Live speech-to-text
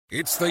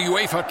It's the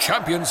UEFA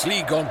Champions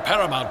League on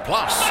Paramount+.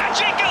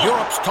 Magical!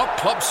 Europe's top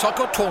club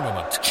soccer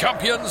tournament.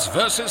 Champions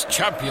versus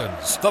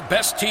champions. The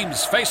best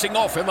teams facing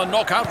off in the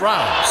knockout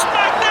rounds.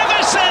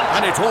 Magnificent!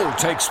 And it all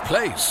takes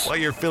place while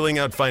you're filling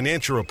out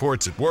financial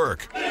reports at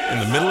work, in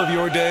the middle of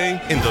your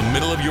day, in the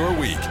middle of your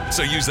week.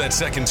 So use that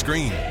second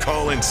screen,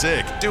 call in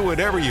sick, do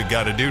whatever you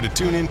gotta do to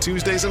tune in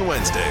Tuesdays and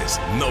Wednesdays.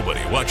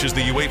 Nobody watches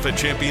the UEFA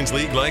Champions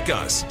League like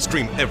us.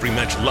 Stream every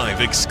match live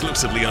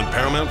exclusively on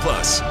Paramount+.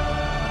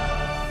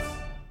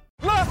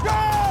 Let's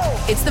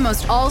go! It's the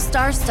most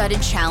all-star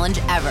studded challenge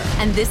ever.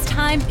 And this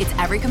time, it's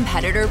every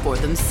competitor for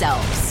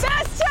themselves.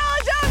 Best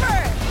challenge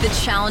ever! The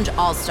Challenge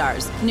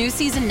All-Stars. New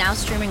season now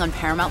streaming on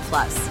Paramount+.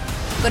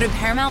 Go to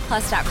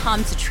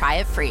ParamountPlus.com to try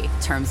it free.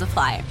 Terms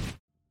apply.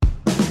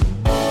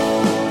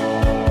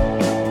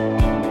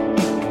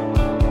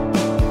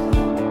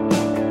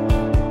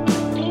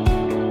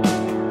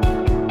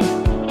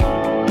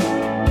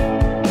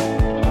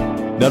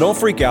 Now, don't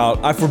freak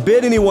out. I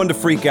forbid anyone to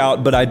freak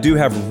out, but I do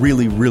have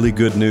really, really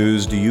good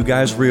news. Do you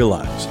guys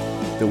realize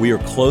that we are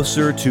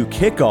closer to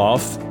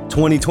kickoff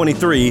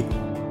 2023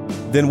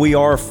 than we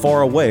are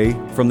far away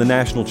from the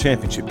national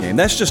championship game?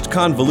 That's just a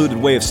convoluted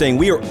way of saying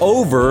we are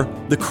over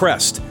the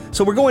crest.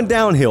 So we're going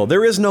downhill.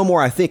 There is no more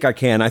I think I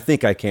can.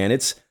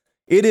 It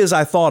is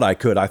I thought I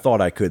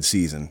could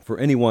season for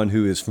anyone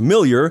who is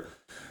familiar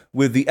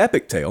with the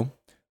epic tale,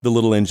 The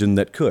Little Engine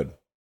That Could,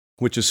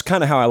 which is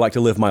kind of how I like to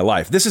live my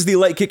life. This is the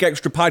Late Kick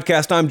Extra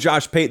podcast. I'm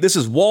Josh Pate. This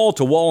is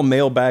wall-to-wall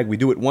mailbag. We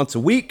do it once a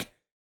week,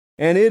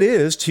 and it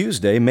is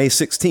Tuesday, May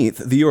 16th,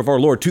 the year of our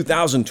Lord,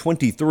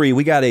 2023.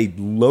 We got a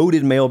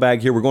loaded mailbag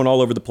here. We're going all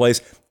over the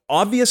place.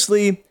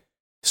 Obviously,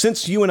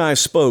 since you and I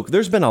spoke,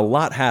 there's been a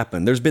lot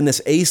happen. There's been this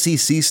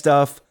ACC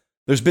stuff.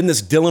 There's been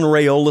this Dylan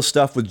Raiola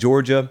stuff with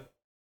Georgia.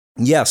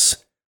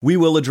 Yes, we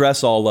will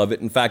address all of it.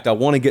 In fact, I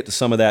want to get to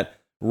some of that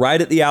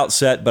right at the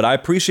outset, but I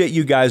appreciate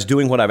you guys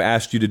doing what I've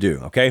asked you to do,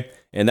 okay?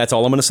 And that's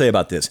all I'm going to say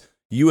about this.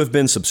 You have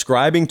been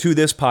subscribing to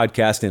this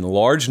podcast in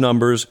large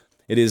numbers.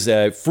 It is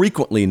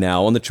frequently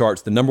now on the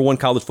charts, the number one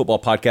college football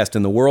podcast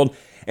in the world.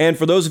 And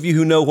for those of you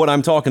who know what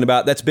I'm talking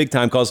about, that's big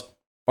time because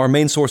our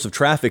main source of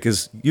traffic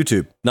is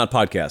YouTube, not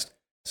podcast.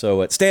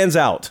 So it stands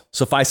out.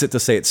 Suffice it to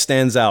say, it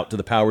stands out to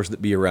the powers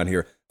that be around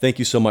here. Thank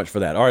you so much for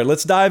that. All right,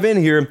 let's dive in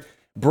here.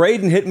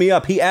 Braden hit me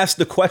up. He asked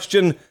the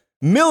question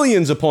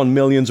millions upon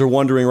millions are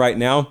wondering right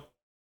now,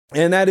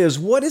 and that is,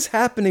 what is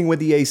happening with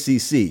the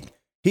ACC?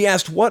 He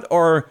asked, what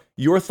are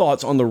your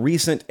thoughts on the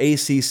recent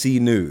ACC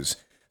news?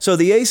 So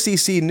the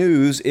ACC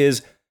news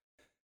is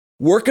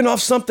working off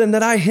something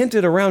that I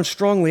hinted around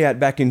strongly at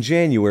back in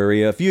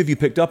January. A few of you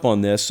picked up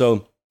on this.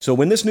 So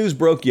when this news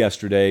broke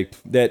yesterday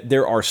that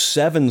there are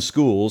 7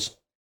 schools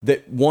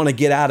that want to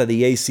get out of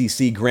the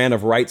ACC grant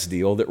of rights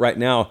deal that right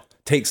now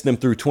takes them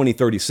through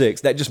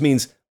 2036, that just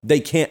means they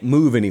can't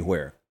move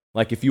anywhere.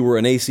 Like if you were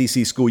an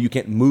ACC school, you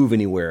can't move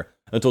anywhere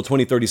until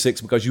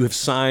 2036 because you have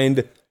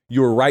signed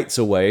your rights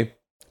away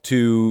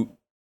to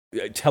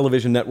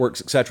television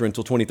networks, etc.,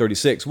 until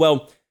 2036.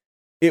 Well,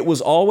 it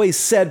was always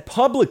said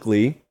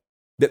publicly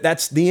that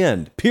that's the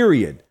end,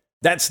 period.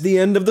 That's the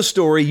end of the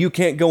story. You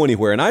can't go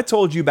anywhere. And I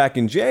told you back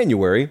in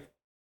January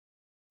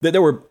that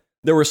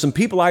there were some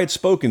people I had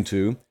spoken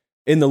to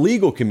in the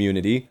legal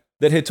community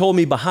that had told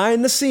me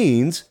behind the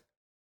scenes,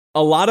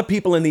 a lot of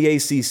people in the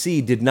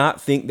ACC did not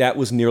think that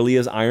was nearly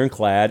as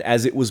ironclad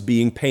as it was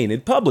being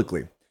painted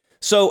publicly.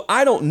 So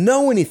I don't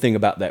know anything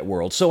about that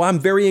world. So I'm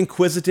very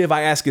inquisitive.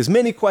 I ask as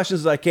many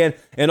questions as I can.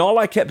 And all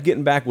I kept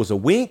getting back was a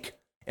wink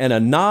and a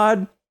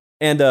nod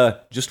and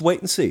just wait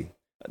and see.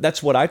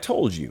 That's what I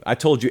told you. I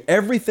told you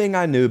everything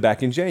I knew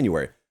back in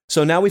January.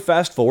 So now we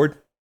fast forward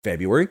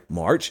February,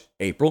 March,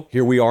 April.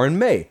 Here we are in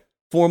May.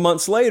 4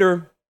 months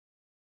later,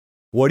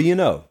 what do you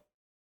know?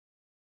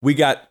 We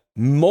got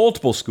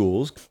multiple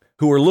schools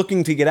who are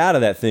looking to get out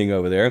of that thing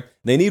over there.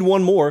 They need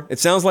one more. It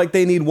sounds like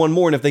they need one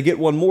more, and if they get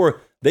one more,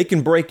 they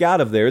can break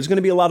out of there. There's going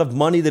to be a lot of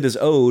money that is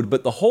owed,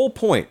 but the whole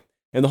point,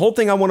 and the whole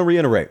thing I want to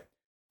reiterate,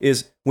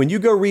 is when you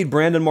go read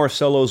Brandon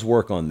Marcello's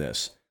work on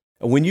this,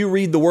 when you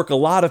read the work a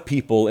lot of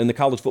people in the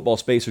college football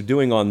space are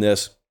doing on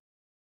this,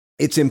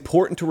 it's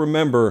important to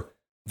remember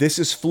this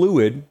is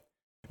fluid,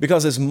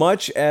 because as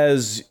much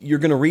as you're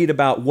going to read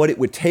about what it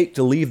would take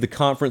to leave the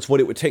conference, what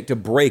it would take to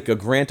break a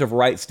grant of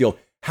rights deal,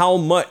 how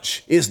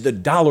much is the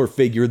dollar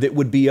figure that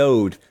would be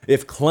owed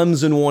if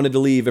Clemson wanted to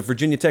leave, if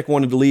Virginia Tech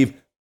wanted to leave?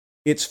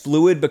 It's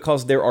fluid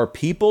because there are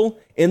people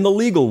in the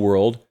legal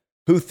world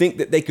who think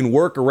that they can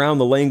work around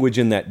the language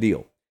in that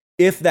deal.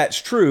 If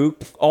that's true,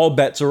 all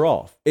bets are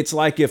off. It's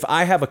like if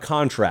I have a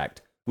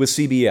contract with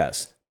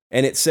CBS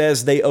and it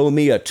says they owe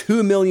me a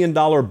 $2 million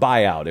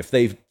buyout if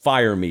they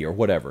fire me or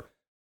whatever.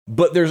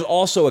 But there's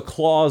also a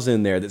clause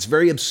in there that's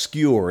very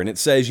obscure, and it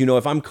says,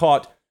 if I'm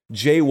caught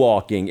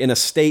jaywalking in a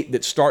state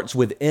that starts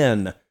with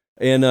N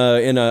in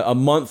a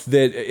month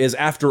that is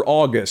after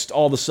August,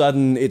 all of a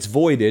sudden it's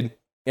voided,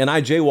 and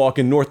I jaywalk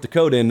in North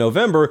Dakota in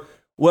November,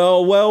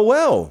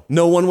 well,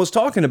 no one was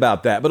talking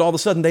about that, but all of a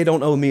sudden they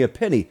don't owe me a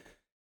penny.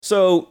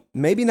 So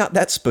maybe not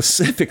that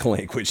specific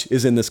language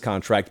is in this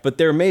contract, but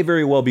there may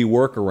very well be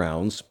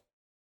workarounds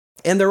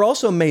And there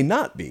also may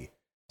not be.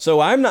 So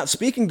I'm not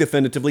speaking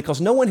definitively because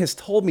no one has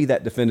told me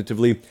that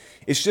definitively.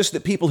 It's just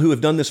that people who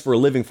have done this for a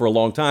living for a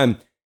long time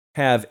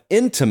have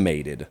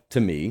intimated to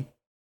me,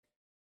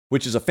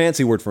 which is a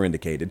fancy word for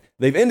indicated.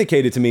 They've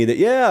indicated to me that,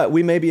 yeah,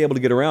 we may be able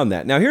to get around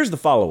that. Now, here's the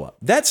follow-up.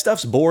 That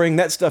stuff's boring.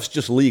 That stuff's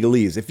just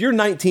legalese. If you're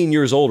 19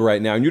 years old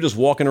right now and you're just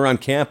walking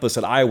around campus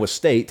at Iowa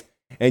State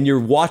and you're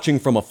watching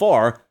from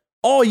afar,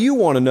 all you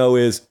want to know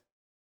is,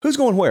 who's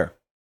going where?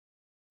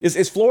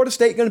 Is Florida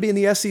State going to be in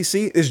the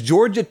SEC? Is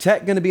Georgia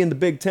Tech going to be in the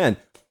Big Ten?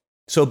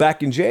 So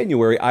back in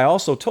January, I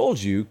also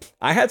told you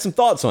I had some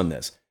thoughts on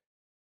this.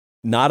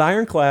 Not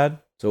ironclad,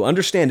 so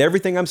understand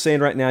everything I'm saying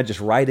right now, just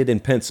write it in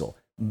pencil.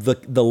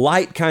 The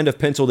light kind of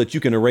pencil that you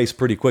can erase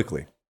pretty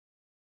quickly.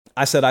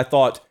 I said I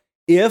thought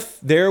if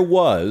there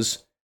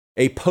was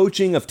a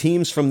poaching of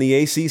teams from the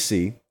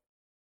ACC,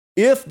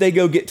 if they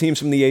go get teams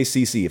from the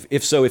ACC,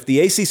 if the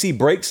ACC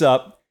breaks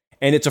up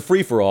and it's a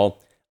free-for-all,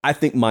 I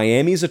think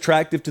Miami's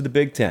attractive to the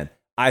Big Ten.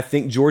 I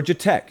think Georgia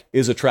Tech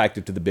is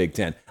attractive to the Big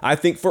Ten. I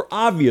think for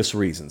obvious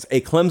reasons,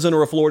 a Clemson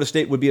or a Florida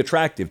State would be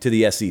attractive to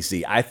the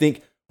SEC. I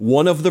think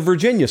one of the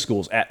Virginia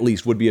schools at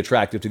least would be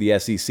attractive to the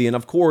SEC. And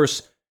of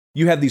course,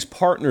 you have these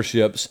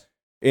partnerships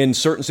in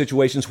certain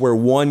situations where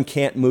one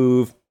can't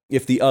move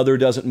if the other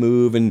doesn't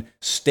move, and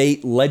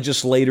state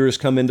legislators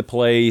come into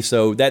play.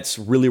 So that's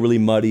really, really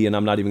muddy, and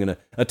I'm not even going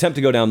to attempt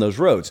to go down those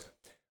roads.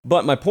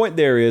 But my point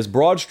there is,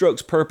 broad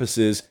strokes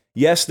purposes,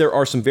 yes, there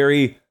are some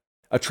very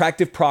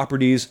attractive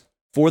properties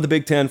for the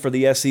Big Ten, for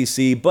the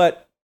SEC,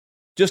 but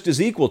just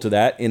as equal to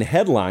that in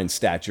headline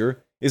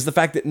stature is the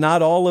fact that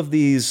not all of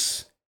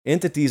these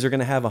entities are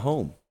going to have a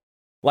home.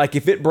 Like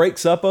if it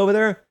breaks up over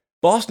there,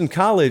 Boston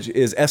College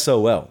is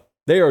SOL.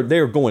 They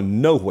are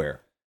going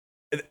nowhere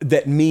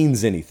that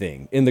means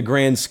anything in the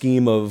grand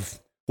scheme of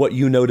what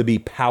you know to be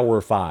Power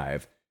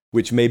 5,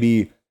 which may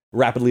be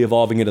rapidly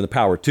evolving into the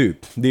Power 2.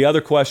 The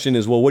other question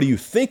is, well, what do you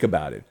think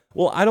about it?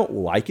 Well, I don't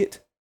like it.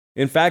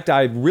 In fact,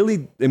 I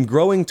really am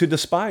growing to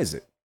despise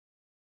it.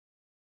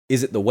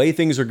 Is it the way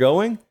things are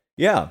going?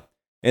 Yeah.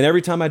 And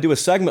every time I do a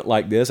segment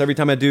like this, every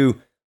time I do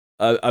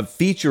a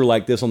feature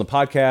like this on the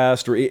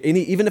podcast, or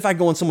even if I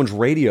go on someone's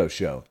radio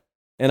show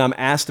and I'm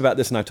asked about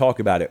this and I talk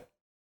about it,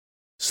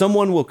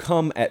 someone will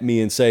come at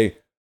me and say,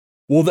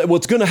 well,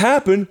 what's going to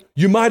happen,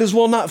 you might as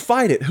well not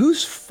fight it.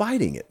 Who's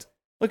fighting it?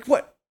 Like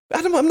what?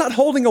 I'm not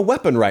holding a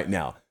weapon right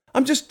now.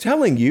 I'm just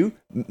telling you,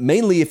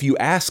 mainly if you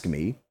ask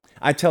me,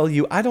 I tell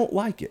you I don't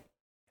like it.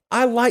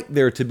 I like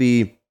there to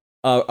be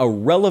a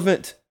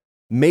relevant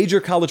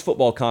major college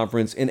football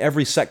conference in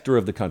every sector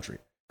of the country.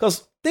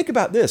 Because think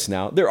about this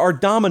now. There are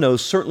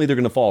dominoes, certainly they're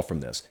going to fall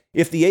from this.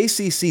 If the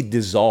ACC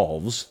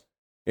dissolves,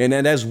 and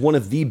as one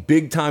of the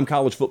big-time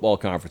college football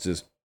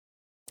conferences,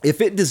 if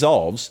it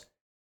dissolves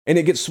and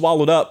it gets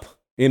swallowed up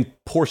in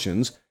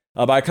portions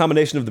by a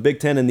combination of the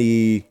Big Ten and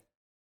the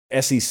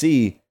SEC,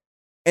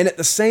 and at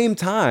the same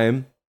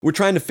time, we're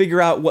trying to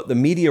figure out what the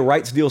media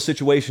rights deal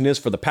situation is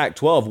for the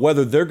Pac-12,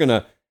 whether they're going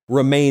to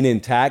remain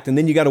intact, and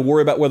then you got to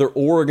worry about whether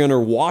Oregon or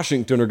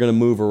Washington are going to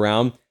move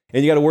around,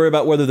 and you got to worry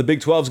about whether the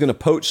Big 12 is going to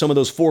poach some of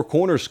those four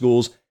corner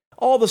schools.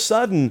 All of a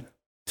sudden,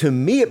 to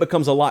me, it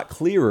becomes a lot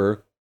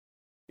clearer,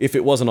 if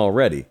it wasn't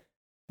already,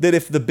 that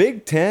if the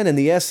Big 10 and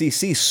the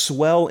SEC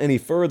swell any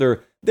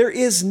further,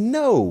 there's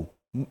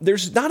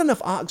not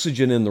enough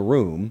oxygen in the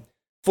room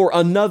for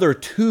another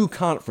two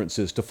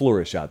conferences to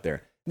flourish out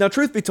there. Now,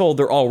 truth be told,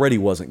 there already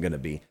wasn't going to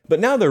be, but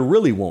now there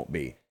really won't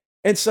be.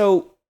 And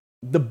so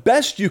the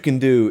best you can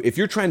do if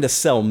you're trying to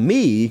sell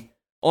me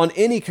on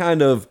any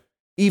kind of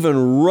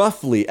even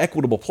roughly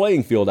equitable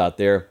playing field out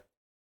there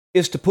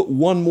is to put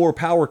one more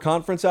power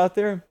conference out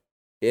there.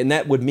 And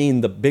that would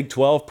mean the Big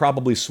 12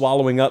 probably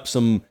swallowing up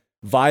some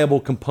viable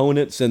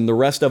components and the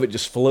rest of it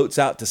just floats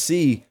out to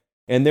sea.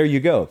 And there you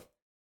go.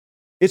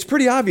 It's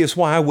pretty obvious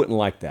why I wouldn't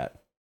like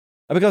that.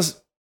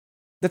 Because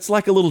that's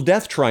like a little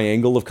death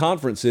triangle of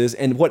conferences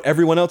and what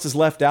everyone else is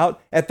left out.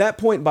 At that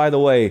point, by the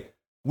way,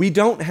 we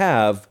don't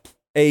have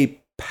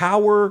a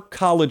power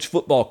college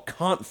football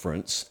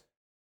conference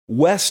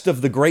west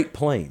of the Great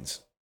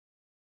Plains.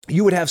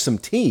 You would have some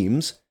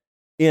teams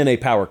in a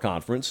power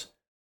conference,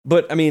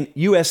 but I mean,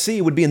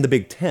 USC would be in the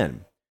Big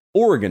Ten.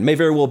 Oregon may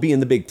very well be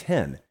in the Big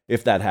Ten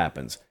if that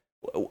happens.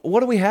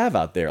 What do we have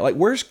out there? Like,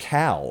 where's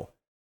Cal?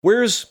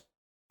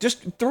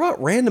 Just throw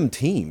out random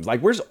teams. Like,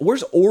 where's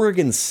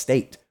Oregon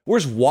State?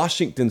 Where's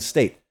Washington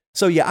State?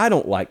 So yeah, I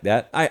don't like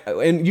that.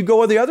 And you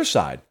go on the other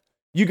side.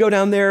 You go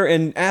down there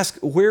and ask,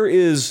 where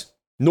is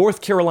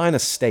North Carolina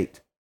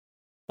State?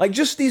 Like,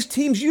 just these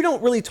teams you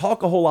don't really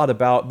talk a whole lot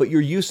about, but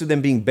you're used to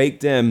them being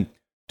baked in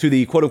to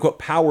the quote-unquote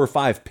Power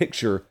 5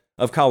 picture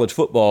of college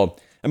football.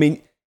 I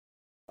mean,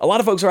 a lot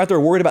of folks are out there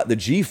worried about the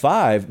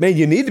G5. Man,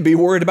 you need to be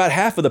worried about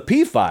half of the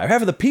P5.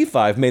 Half of the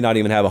P5 may not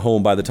even have a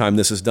home by the time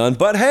this is done.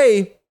 But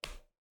hey,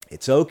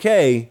 it's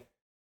okay,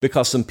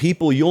 because some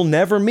people you'll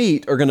never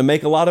meet are going to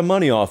make a lot of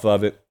money off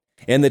of it.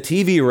 And the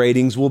TV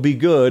ratings will be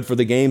good for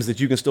the games that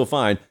you can still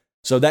find.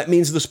 So that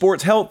means the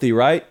sport's healthy,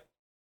 right?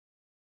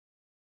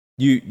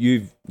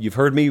 You've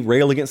heard me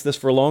rail against this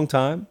for a long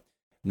time.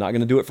 I'm not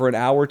going to do it for an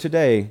hour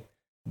today,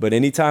 but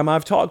anytime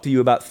I've talked to you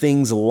about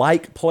things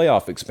like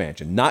playoff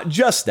expansion, not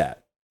just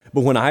that,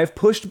 but when I have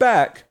pushed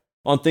back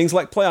on things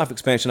like playoff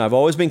expansion, I've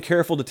always been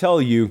careful to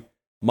tell you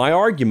my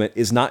argument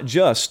is not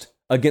just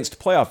against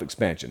playoff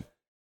expansion.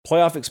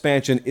 Playoff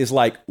expansion is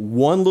like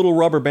one little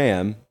rubber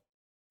band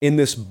in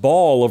this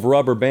ball of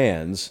rubber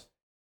bands,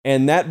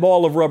 and that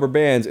ball of rubber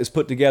bands is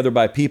put together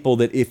by people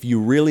that if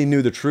you really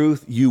knew the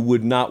truth, you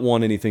would not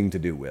want anything to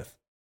do with.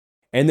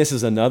 And this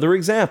is another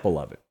example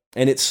of it.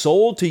 And it's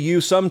sold to you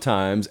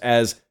sometimes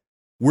as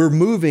we're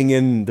moving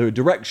in the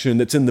direction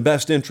that's in the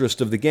best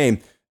interest of the game.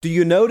 Do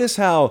you notice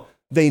how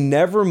they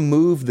never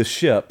move the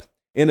ship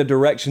in a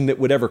direction that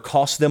would ever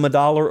cost them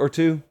 $1 or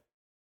 $2?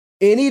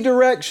 Any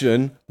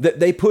direction that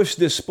they push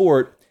this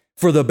sport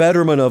for the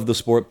betterment of the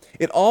sport,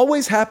 it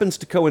always happens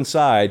to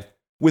coincide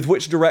with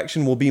which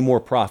direction will be more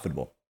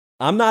profitable.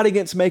 I'm not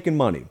against making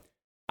money.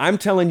 I'm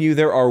telling you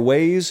there are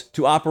ways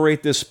to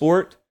operate this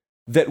sport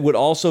that would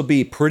also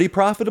be pretty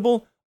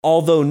profitable,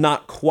 although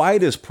not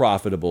quite as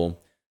profitable,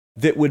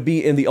 that would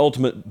be in the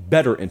ultimate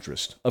better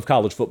interest of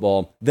college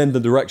football than the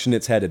direction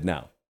it's headed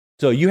now.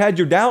 So you had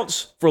your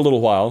doubts for a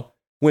little while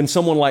when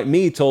someone like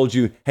me told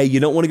you, hey, you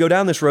don't want to go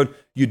down this road.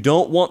 You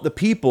don't want the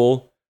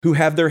people who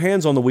have their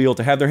hands on the wheel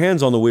to have their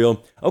hands on the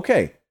wheel.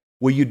 Okay,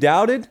 well, you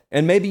doubted,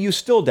 and maybe you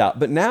still doubt.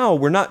 But now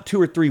we're not 2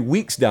 or 3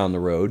 weeks down the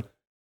road.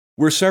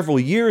 We're several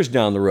years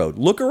down the road.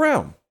 Look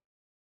around.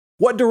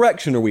 What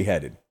direction are we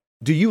headed?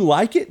 Do you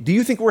like it? Do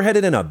you think we're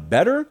headed in a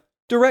better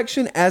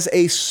direction as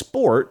a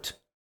sport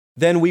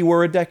than we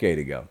were a decade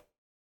ago?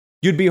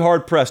 You'd be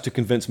hard-pressed to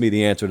convince me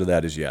the answer to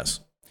that is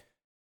yes.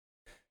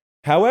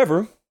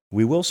 However,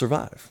 we will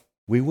survive.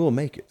 We will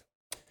make it.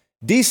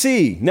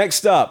 DC,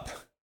 next up.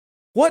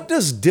 What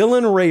does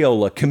Dylan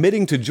Raiola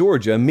committing to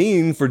Georgia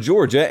mean for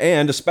Georgia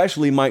and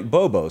especially Mike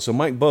Bobo? So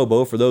Mike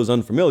Bobo, for those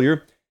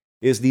unfamiliar,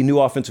 is the new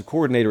offensive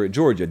coordinator at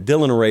Georgia.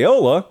 Dylan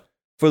Raiola,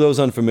 for those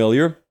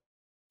unfamiliar,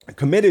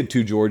 committed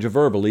to Georgia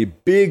verbally,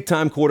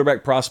 big-time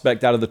quarterback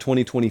prospect out of the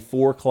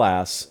 2024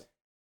 class.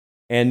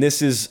 And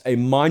this is a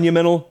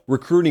monumental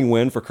recruiting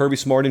win for Kirby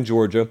Smart in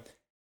Georgia.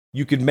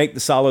 You could make the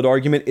solid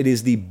argument it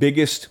is the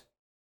biggest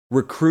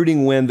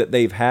recruiting win that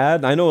they've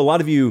had. I know a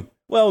lot of you,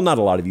 well, not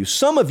a lot of you,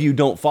 some of you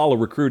don't follow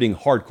recruiting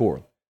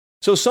hardcore.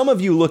 So some of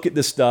you look at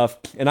this stuff,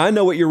 and I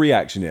know what your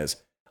reaction is.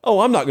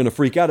 Oh, I'm not going to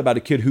freak out about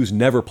a kid who's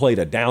never played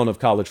a down of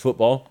college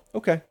football.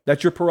 Okay,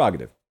 that's your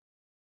prerogative.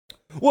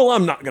 Well,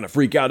 I'm not going to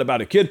freak out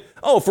about a kid.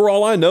 Oh, for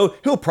all I know,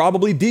 he'll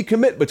probably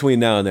decommit between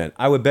now and then.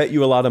 I would bet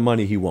you a lot of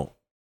money he won't.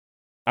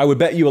 I would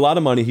bet you a lot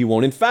of money he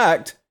won't. In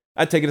fact,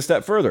 I'd take it a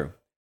step further.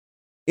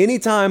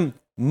 Anytime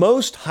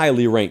most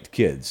highly ranked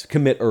kids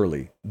commit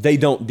early, they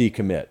don't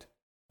decommit.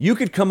 You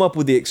could come up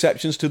with the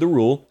exceptions to the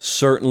rule.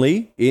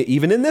 Certainly,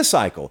 even in this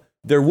cycle,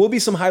 there will be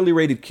some highly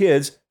rated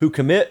kids who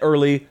commit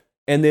early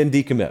and then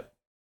decommit.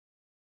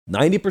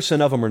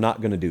 90% of them are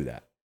not going to do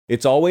that.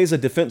 It's always a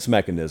defense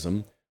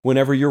mechanism.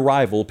 Whenever your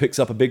rival picks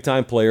up a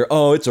big-time player,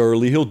 oh, it's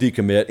early, he'll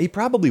decommit. He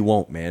probably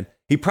won't, man.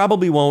 He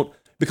probably won't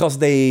because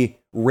they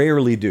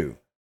rarely do.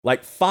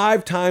 Like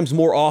 5 times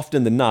more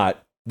often than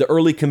not, the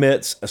early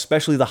commits,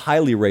 especially the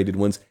highly rated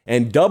ones,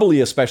 and doubly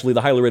especially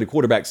the highly rated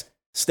quarterbacks,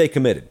 stay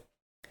committed.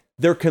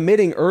 They're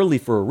committing early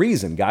for a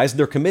reason, guys.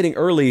 They're committing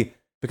early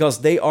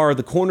because they are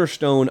the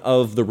cornerstone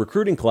of the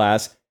recruiting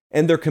class,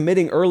 and they're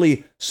committing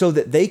early so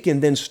that they can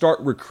then start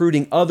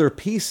recruiting other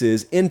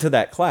pieces into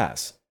that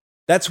class.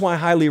 That's why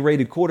highly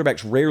rated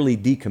quarterbacks rarely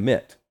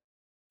decommit.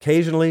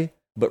 Occasionally,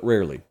 but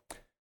rarely.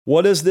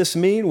 What does this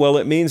mean? Well,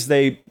 it means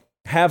they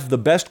have the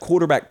best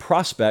quarterback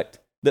prospect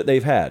that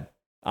they've had.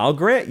 I'll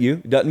grant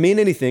you, it doesn't mean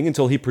anything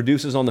until he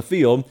produces on the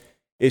field.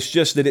 It's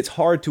just that it's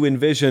hard to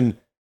envision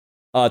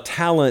a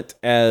talent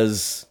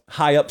as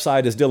high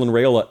upside as Dylan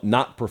Raiola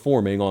not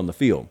performing on the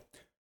field.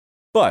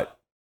 But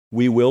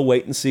we will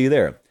wait and see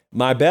there.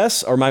 My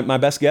best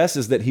guess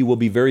is that he will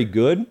be very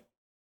good.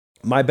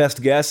 My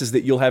best guess is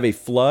that you'll have a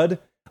flood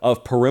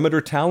of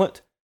perimeter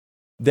talent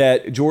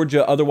that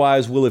Georgia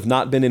otherwise will have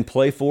not been in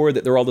play for,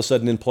 that they're all of a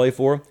sudden in play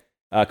for,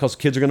 because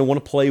kids are going to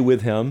want to play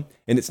with him.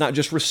 And it's not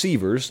just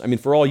receivers. I mean,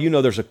 for all you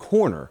know, there's a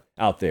corner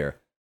out there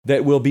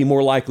that will be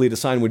more likely to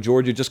sign with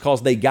Georgia just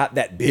because they got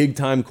that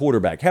big-time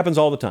quarterback. Happens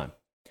all the time.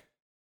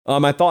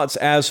 My thoughts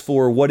as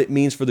for what it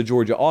means for the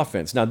Georgia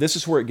offense. Now, this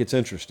is where it gets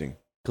interesting,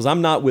 because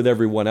I'm not with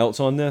everyone else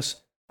on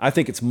this. I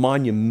think it's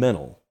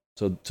monumental.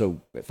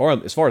 So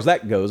as far as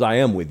that goes, I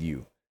am with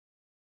you.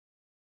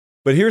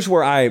 But here's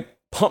where I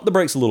pump the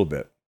brakes a little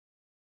bit.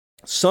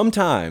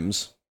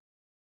 Sometimes,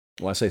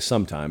 well, I say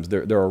sometimes,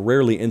 there are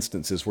rarely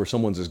instances where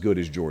someone's as good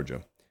as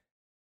Georgia.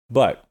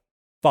 But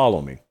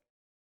follow me.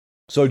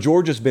 So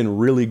Georgia's been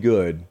really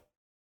good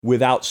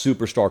without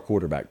superstar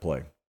quarterback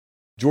play.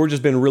 Georgia's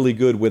been really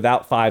good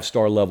without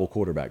 5-star level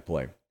quarterback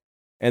play.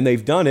 And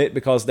they've done it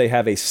because they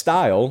have a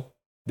style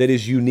that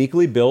is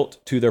uniquely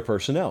built to their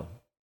personnel.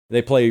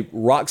 They play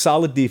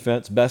rock-solid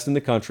defense, best in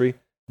the country.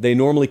 They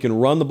normally can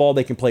run the ball.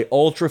 They can play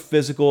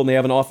ultra-physical, and they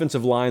have an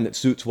offensive line that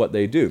suits what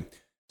they do.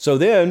 So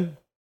then,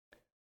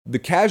 the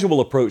casual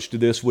approach to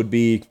this would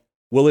be,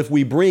 Well, if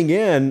we bring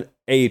in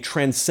a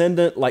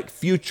transcendent, like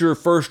future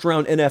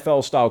first-round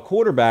NFL-style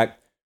quarterback,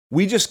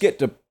 we just get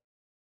to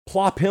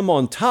plop him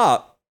on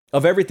top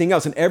of everything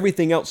else, and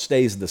everything else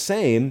stays the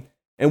same,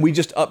 and we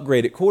just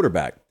upgrade at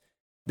quarterback.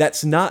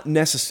 That's not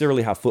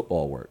necessarily how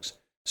football works.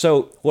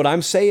 So what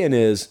I'm saying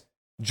is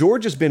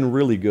Georgia's been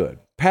really good.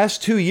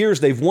 Past 2 years,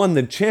 they've won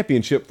the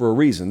championship for a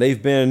reason.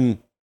 They've been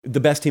the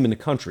best team in the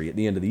country at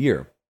the end of the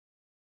year.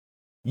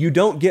 You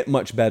don't get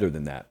much better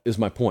than that, is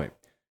my point.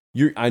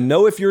 I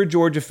know if you're a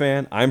Georgia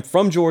fan, I'm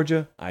from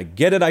Georgia, I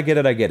get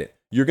it.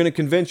 You're going to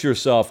convince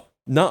yourself,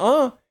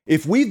 nuh-uh,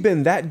 if we've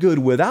been that good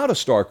without a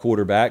star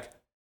quarterback,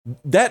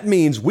 that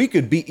means we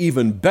could be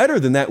even better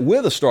than that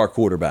with a star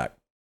quarterback.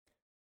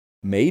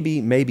 Maybe,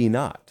 maybe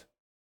not.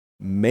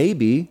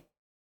 Maybe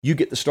you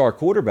get the star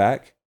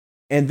quarterback,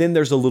 and then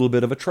there's a little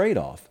bit of a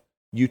trade-off.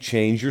 You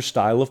change your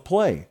style of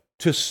play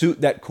to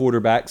suit that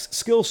quarterback's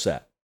skill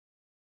set.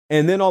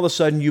 And then all of a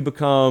sudden you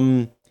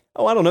become,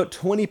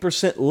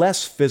 20%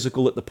 less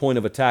physical at the point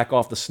of attack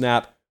off the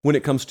snap when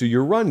it comes to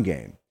your run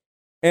game.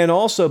 And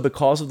also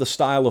because of the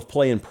style of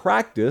play in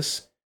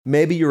practice,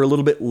 maybe you're a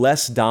little bit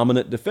less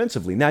dominant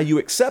defensively. Now you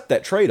accept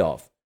that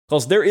trade-off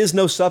because there is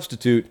no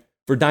substitute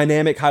for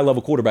dynamic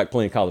high-level quarterback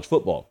playing college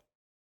football.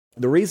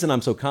 The reason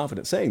I'm so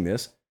confident saying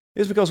this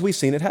is because we've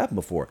seen it happen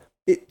before.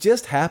 It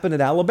just happened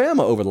at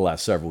Alabama over the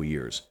last several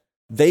years.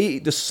 They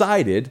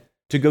decided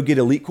to go get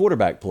elite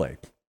quarterback play.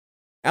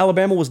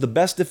 Alabama was the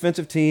best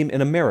defensive team in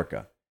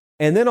America.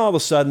 And then all of a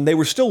sudden, they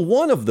were still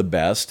one of the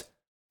best,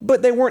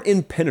 but they weren't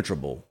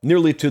impenetrable,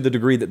 nearly to the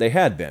degree that they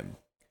had been.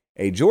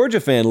 A Georgia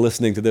fan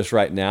listening to this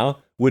right now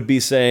would be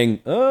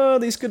saying,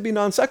 these could be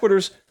non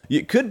sequiturs.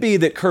 It could be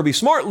that Kirby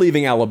Smart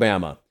leaving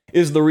Alabama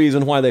is the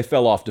reason why they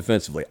fell off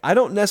defensively. I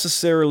don't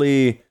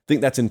necessarily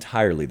think that's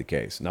entirely the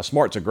case. Now,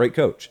 Smart's a great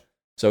coach,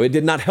 so it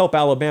did not help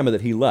Alabama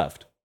that he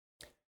left.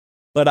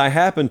 But I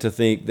happen to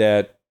think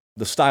that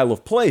the style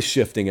of play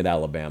shifting at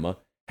Alabama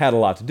had a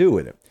lot to do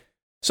with it.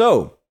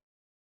 So,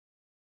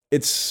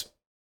 it's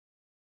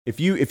if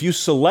you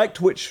select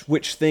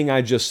which thing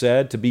I just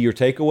said to be your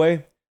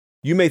takeaway,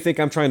 you may think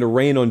I'm trying to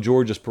rain on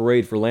Georgia's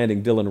parade for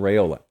landing Dylan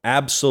Raiola.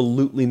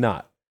 Absolutely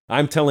not.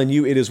 I'm telling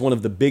you it is one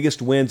of the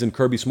biggest wins in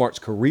Kirby Smart's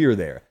career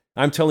there.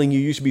 I'm telling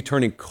you should be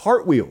turning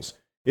cartwheels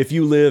if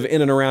you live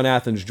in and around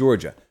Athens,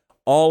 Georgia.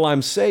 All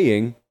I'm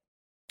saying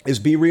is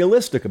be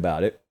realistic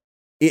about it.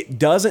 It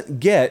doesn't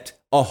get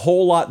a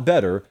whole lot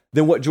better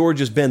than what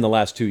Georgia's been the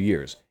last 2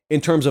 years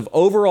in terms of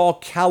overall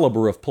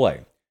caliber of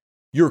play.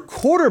 Your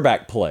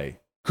quarterback play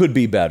could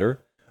be better,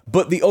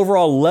 but the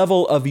overall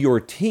level of your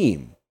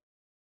team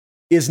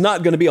is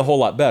not going to be a whole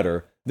lot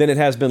better than it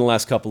has been the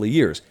last couple of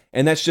years.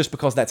 And that's just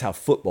because that's how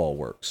football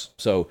works.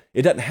 So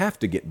it doesn't have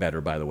to get better,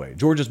 by the way.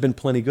 Georgia's been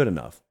plenty good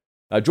enough.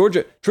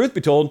 Georgia, truth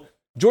be told,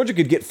 Georgia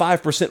could get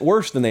 5%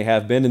 worse than they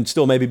have been and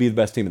still maybe be the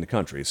best team in the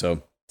country.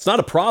 So it's not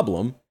a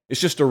problem.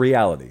 It's just a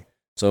reality.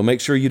 So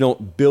make sure you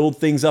don't build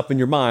things up in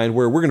your mind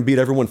where we're going to beat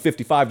everyone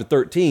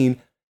 55-13,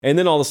 and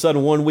then all of a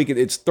sudden one week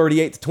it's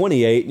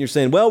 38-28, and you're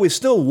saying, well, we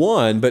still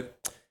won, but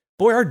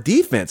boy, our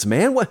defense,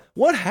 man,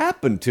 what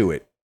happened to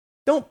it?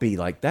 Don't be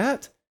like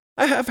that.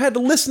 I've had to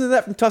listen to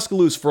that from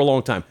Tuscaloosa for a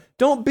long time.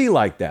 Don't be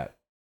like that.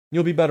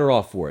 You'll be better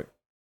off for it.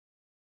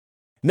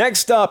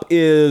 Next up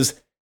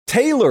is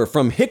Taylor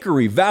from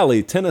Hickory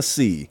Valley,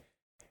 Tennessee.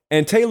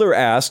 And Taylor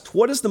asked,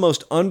 what is the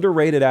most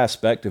underrated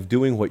aspect of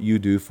doing what you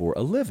do for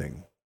a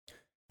living?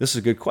 This is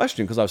a good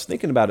question because I was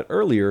thinking about it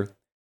earlier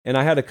and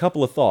I had a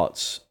couple of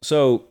thoughts.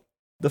 So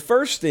the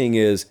first thing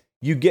is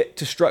you get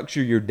to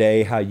structure your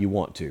day how you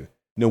want to.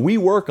 Now, we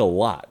work a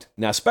lot.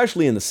 Now,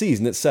 especially in the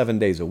season, it's 7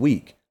 days a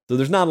week. So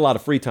there's not a lot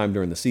of free time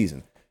during the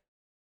season.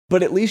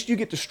 But at least you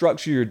get to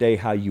structure your day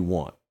how you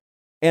want.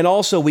 And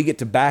also, we get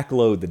to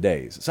backload the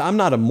days. So I'm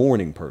not a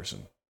morning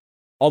person.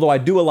 Although I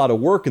do a lot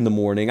of work in the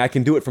morning, I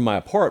can do it from my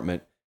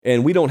apartment,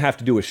 and we don't have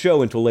to do a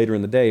show until later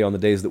in the day on the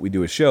days that we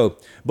do a show.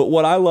 But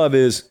what I love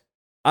is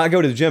I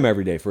go to the gym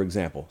every day, for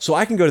example. So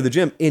I can go to the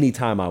gym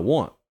anytime I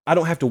want. I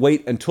don't have to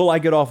wait until I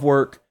get off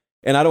work,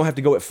 and I don't have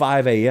to go at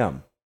 5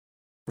 a.m.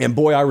 And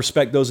boy, I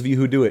respect those of you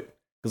who do it,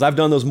 because I've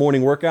done those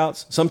morning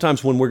workouts.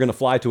 Sometimes when we're going to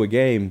fly to a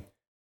game,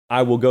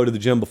 I will go to the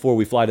gym before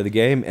we fly to the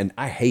game, and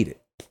I hate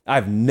it.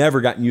 I've never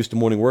gotten used to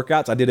morning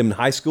workouts. I did them in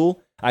high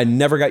school. I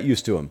never got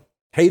used to them.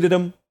 Hated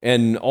them,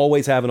 and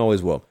always have and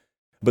always will.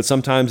 But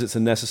sometimes it's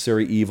a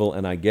necessary evil,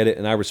 and I get it,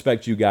 and I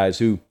respect you guys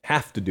who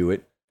have to do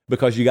it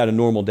because you got a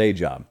normal day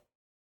job.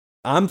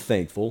 I'm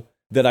thankful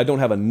that I don't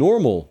have a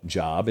normal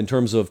job in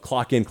terms of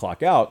clock in,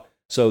 clock out,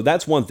 so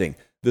that's one thing.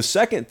 The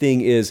second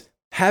thing is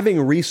having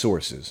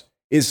resources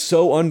is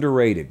so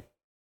underrated.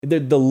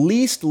 The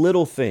least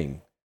little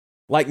thing,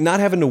 like not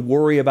having to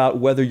worry about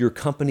whether your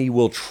company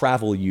will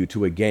travel you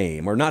to a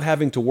game, or not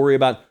having to worry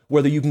about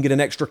whether you can get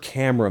an extra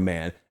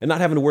cameraman, and not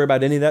having to worry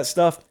about any of that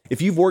stuff.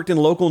 If you've worked in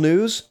local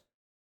news,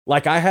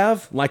 like I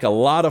have, like a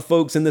lot of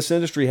folks in this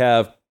industry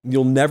have,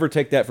 you'll never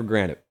take that for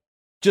granted.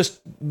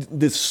 Just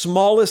the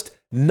smallest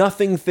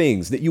nothing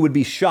things that you would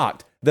be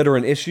shocked that are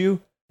an issue,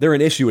 they're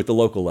an issue at the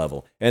local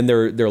level, and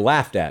they're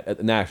laughed at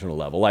the national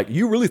level. Like,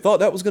 you really thought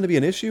that was going to be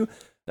an issue?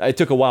 It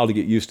took a while to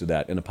get used to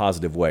that in a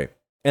positive way.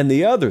 And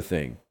the other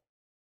thing,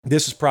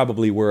 this is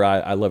probably where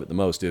I love it the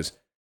most, is,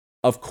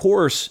 of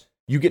course,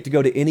 you get to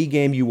go to any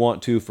game you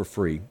want to for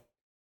free.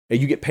 And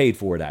you get paid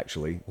for it,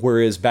 actually.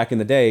 Whereas back in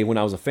the day, when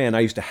I was a fan,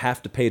 I used to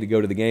have to pay to go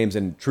to the games,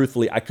 and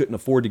truthfully, I couldn't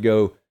afford to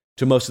go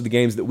to most of the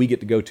games that we get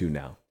to go to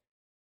now.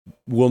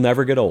 We'll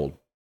never get old,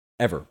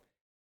 ever.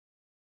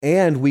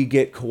 And we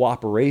get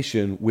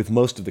cooperation with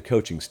most of the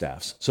coaching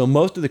staffs. So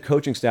most of the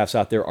coaching staffs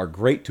out there are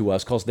great to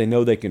us because they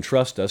know they can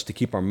trust us to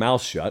keep our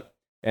mouths shut.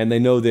 And they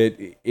know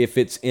that if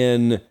it's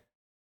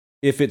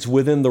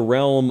within the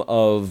realm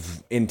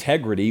of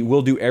integrity,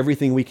 we'll do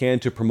everything we can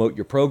to promote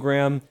your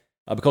program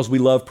because we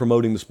love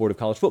promoting the sport of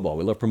college football.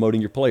 We love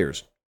promoting your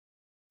players.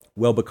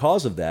 Well,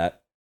 because of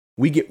that,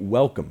 we get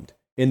welcomed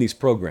in these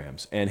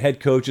programs, and head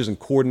coaches and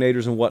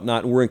coordinators and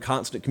whatnot, and we're in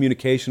constant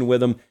communication with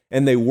them,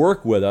 and they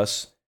work with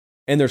us.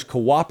 And there's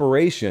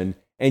cooperation,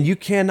 and you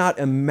cannot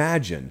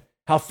imagine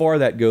how far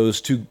that goes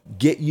to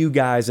get you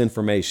guys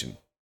information.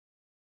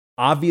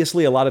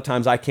 Obviously, a lot of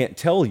times I can't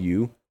tell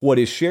you what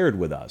is shared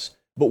with us,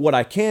 but what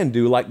I can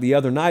do, like the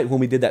other night when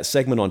we did that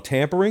segment on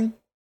tampering,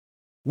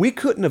 we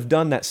couldn't have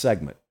done that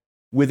segment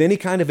with any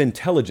kind of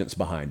intelligence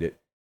behind it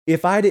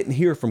if I didn't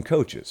hear from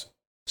coaches.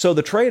 So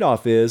the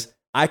trade-off is,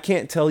 I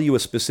can't tell you a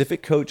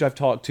specific coach I've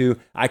talked to,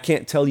 I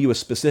can't tell you a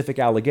specific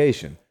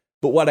allegation.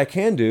 But what I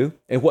can do,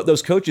 and what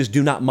those coaches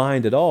do not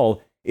mind at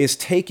all, is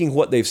taking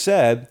what they've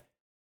said,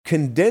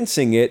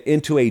 condensing it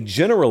into a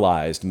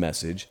generalized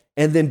message,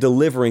 and then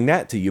delivering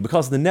that to you.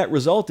 Because the net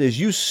result is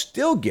you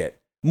still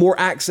get more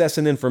access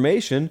and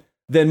information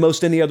than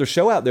most any other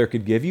show out there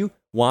could give you.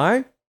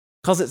 Why?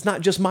 Because it's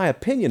not just my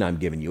opinion I'm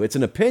giving you. It's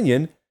an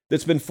opinion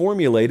that's been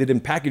formulated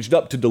and packaged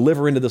up to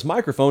deliver into this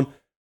microphone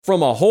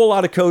from a whole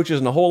lot of coaches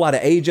and a whole lot of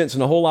agents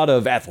and a whole lot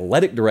of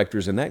athletic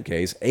directors in that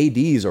case.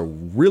 ADs are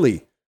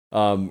really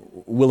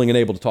willing and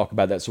able to talk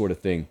about that sort of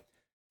thing.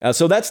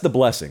 So that's the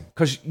blessing,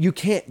 because you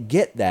can't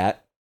get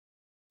that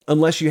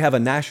unless you have a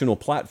national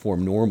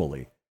platform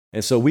normally.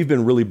 And so we've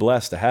been really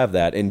blessed to have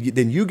that. And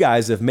then you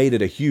guys have made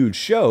it a huge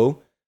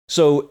show,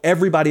 so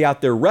everybody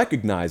out there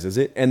recognizes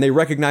it, and they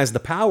recognize the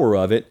power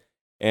of it.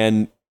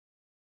 And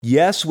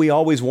yes, we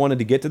always wanted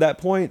to get to that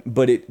point,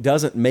 but it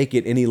doesn't make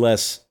it any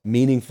less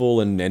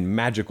meaningful and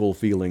magical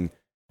feeling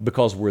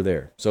because we're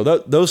there. So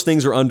those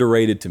things are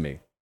underrated to me.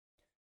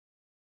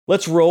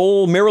 Let's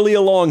roll merrily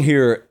along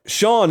here.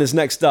 Sean is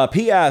next up.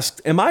 He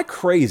asked, am I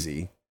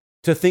crazy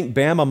to think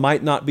Bama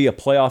might not be a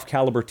playoff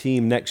caliber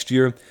team next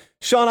year?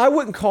 Sean, I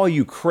wouldn't call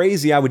you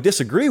crazy. I would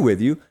disagree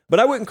with you, but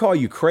I wouldn't call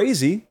you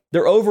crazy.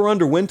 Their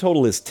over-under win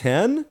total is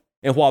 10,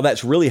 and while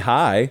that's really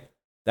high,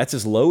 that's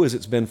as low as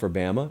it's been for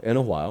Bama in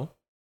a while.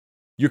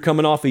 You're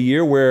coming off a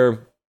year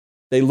where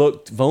they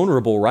looked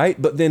vulnerable,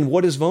 right? But then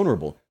what is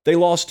vulnerable? They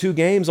lost 2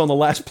 games on the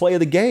last play of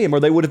the game, or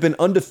they would have been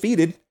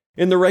undefeated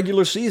in the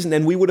regular season,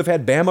 and we would have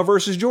had Bama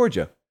versus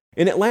Georgia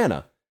in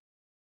Atlanta.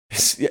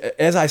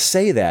 As I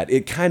say that,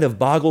 it kind of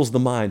boggles the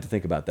mind to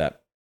think about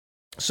that.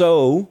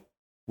 So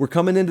we're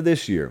coming into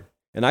this year,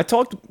 and I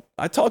talked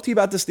to you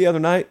about this the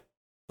other night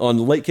on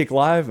Late Kick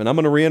Live, and I'm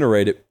going to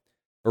reiterate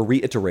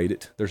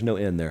it. There's no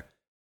N there.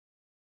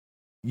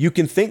 You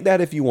can think that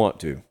if you want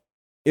to.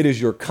 It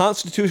is your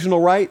constitutional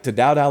right to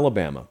doubt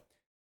Alabama.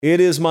 It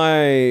is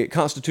my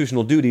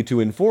constitutional duty to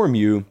inform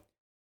you,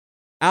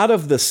 out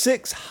of the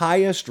 6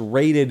 highest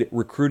rated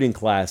recruiting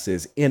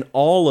classes in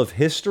all of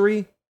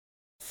history,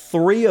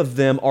 3 of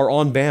them are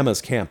on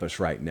Bama's campus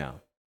right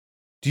now.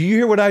 Do you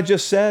hear what I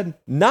just said?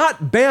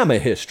 Not Bama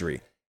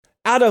history.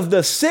 Out of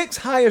the 6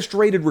 highest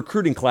rated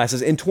recruiting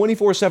classes in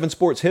 24/7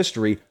 sports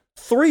history,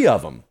 3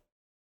 of them,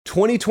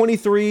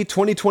 2023,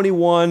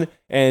 2021,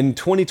 and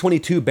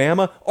 2022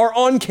 Bama, are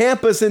on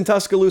campus in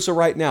Tuscaloosa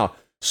right now.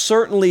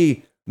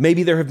 Certainly,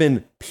 maybe there have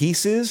been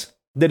pieces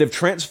that have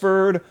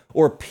transferred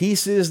or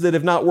pieces that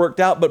have not worked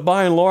out, but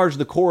by and large,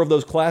 the core of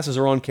those classes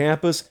are on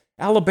campus.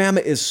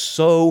 Alabama is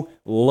so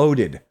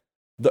loaded.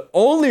 The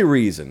only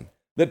reason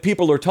that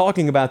people are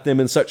talking about them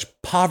in such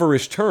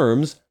impoverished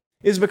terms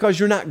is because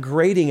you're not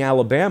grading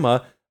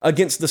Alabama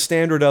against the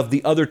standard of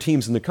the other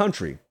teams in the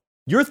country.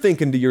 You're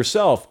thinking to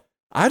yourself,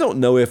 I don't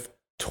know if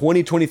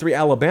 2023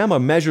 Alabama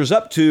measures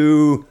up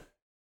to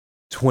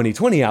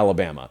 2020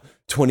 Alabama,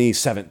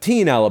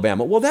 2017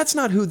 Alabama. Well, that's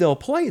not who they'll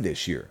play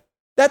this year.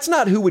 That's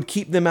not who would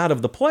keep them out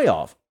of the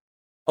playoff.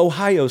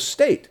 Ohio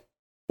State,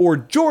 or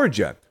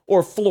Georgia,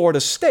 or Florida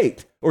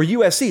State, or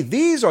USC.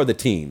 These are the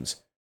teams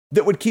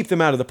that would keep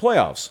them out of the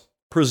playoffs,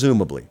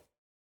 presumably.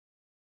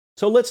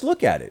 So let's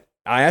look at it.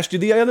 I asked you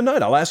the other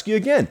night. I'll ask you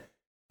again.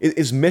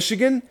 Is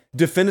Michigan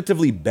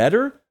definitively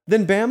better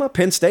than Bama,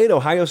 Penn State,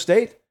 Ohio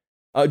State,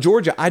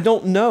 Georgia? I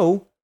don't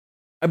know,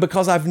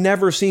 because I've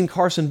never seen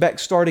Carson Beck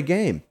start a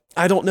game.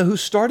 I don't know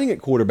who's starting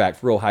at quarterback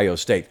for Ohio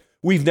State.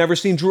 We've never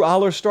seen Drew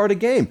Aller start a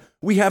game.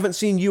 We haven't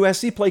seen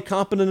USC play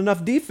competent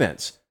enough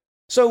defense.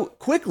 So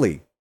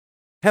quickly,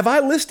 have I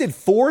listed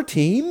 4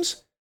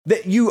 teams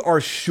that you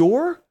are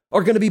sure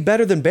are going to be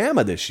better than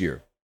Bama this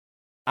year?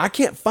 I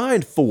can't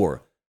find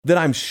 4 that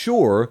I'm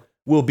sure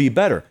will be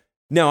better.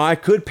 Now, I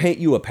could paint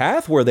you a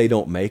path where they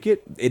don't make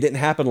it. It didn't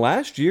happen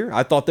last year.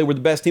 I thought they were the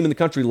best team in the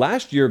country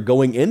last year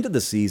going into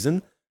the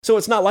season. So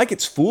it's not like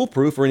it's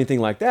foolproof or anything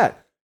like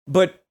that.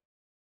 But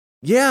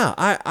yeah,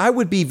 I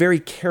would be very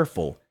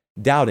careful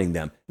doubting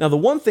them. Now, the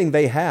one thing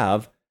they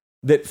have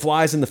that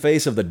flies in the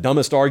face of the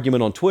dumbest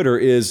argument on Twitter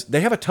is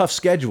they have a tough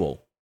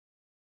schedule.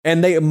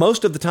 And they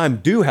most of the time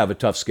do have a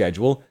tough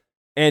schedule.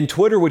 And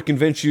Twitter would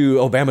convince you,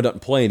 Bama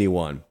doesn't play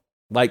anyone.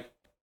 Like,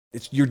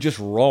 you're just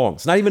wrong.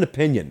 It's not even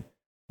opinion.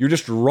 You're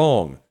just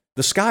wrong.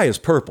 The sky is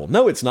purple.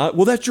 No, it's not.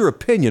 Well, that's your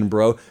opinion,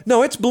 bro.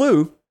 No, it's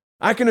blue.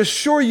 I can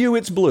assure you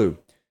it's blue.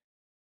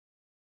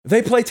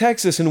 They play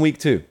Texas in week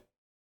 2.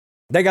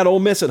 They got Ole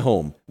Miss at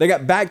home. They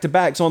got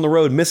back-to-backs on the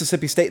road,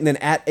 Mississippi State and then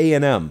at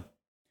A&M.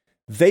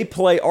 They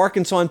play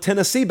Arkansas and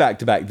Tennessee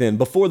back-to-back then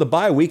before the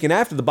bye week, and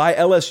after the bye,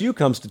 LSU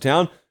comes to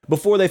town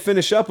before they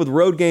finish up with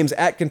road games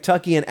at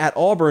Kentucky and at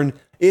Auburn.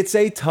 It's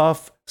a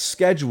tough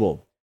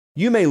schedule.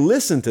 You may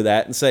listen to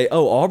that and say,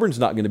 Auburn's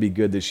not going to be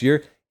good this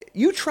year.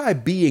 You try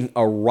being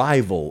a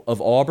rival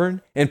of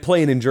Auburn and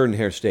playing in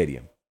Jordan-Hare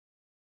Stadium.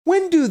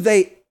 When do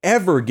they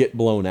ever get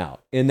blown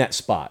out in that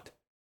spot?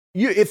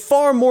 It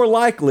far more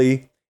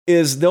likely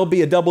is they'll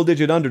be a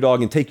double-digit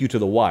underdog and take you to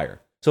the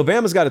wire. So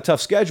Bama's got a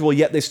tough schedule,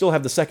 yet they still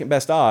have the second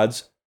best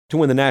odds to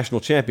win the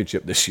national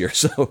championship this year.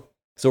 So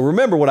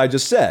remember what I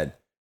just said.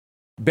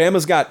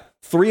 Bama's got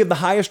 3 of the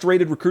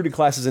highest-rated recruiting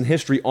classes in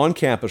history on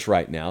campus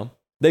right now.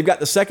 They've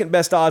got the second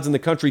best odds in the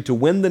country to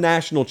win the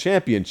national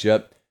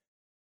championship,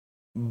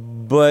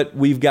 but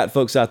we've got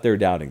folks out there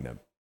doubting them.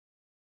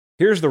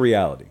 Here's the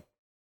reality.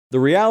 The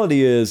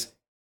reality is,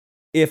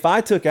 if I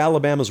took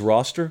Alabama's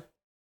roster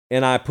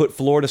and I put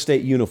Florida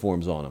State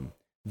uniforms on them,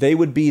 they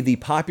would be the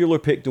popular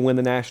pick to win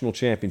the national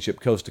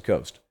championship coast to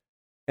coast.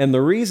 And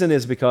the reason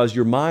is because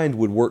your mind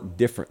would work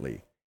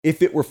differently.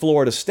 If it were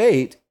Florida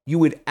State, you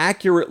would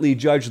accurately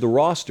judge the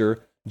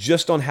roster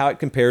just on how it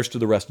compares to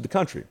the rest of the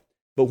country.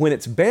 But when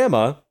it's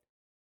Bama,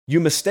 you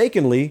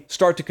mistakenly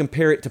start to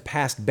compare it to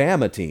past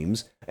Bama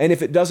teams. And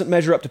if it doesn't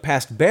measure up to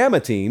past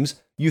Bama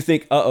teams, you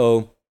think,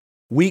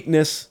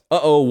 weakness,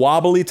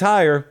 wobbly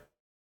tire.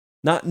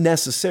 Not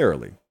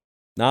necessarily.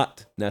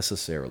 Not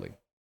necessarily.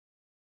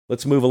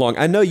 Let's move along.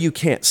 I know you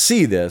can't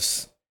see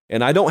this,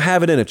 and I don't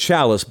have it in a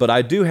chalice, but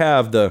I do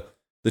have the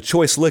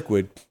choice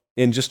liquid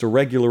in just a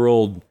regular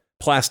old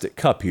plastic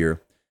cup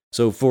here.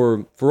 So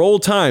for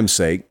old time's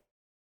sake,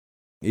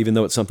 even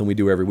though it's something we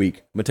do every week,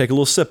 I'm going to take a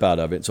little sip out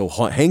of it. So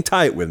hang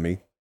tight with me.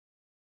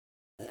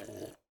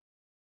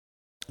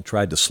 I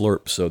tried to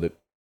slurp so that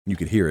you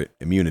could hear it.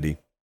 Immunity.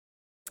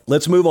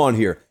 Let's move on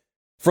here.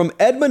 From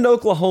Edmond,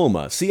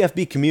 Oklahoma,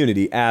 CFB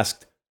Community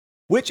asked,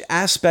 which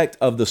aspect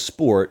of the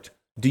sport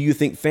do you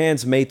think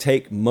fans may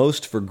take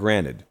most for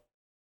granted?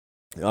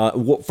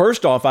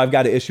 First off, I've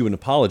got to issue an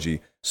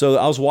apology. So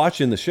I was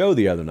watching the show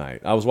the other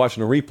night. I was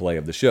watching a replay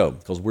of the show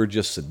because we're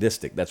just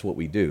sadistic. That's what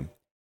we do.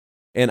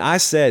 And I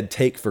said,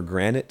 take for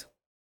granted.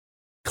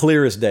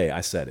 Clear as day,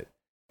 I said it.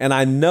 And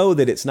I know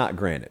that it's not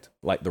granite,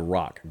 like the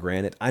rock,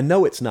 granite. I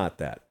know it's not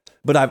that.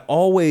 But I've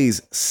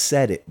always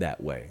said it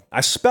that way. I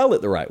spell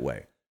it the right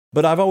way,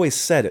 but I've always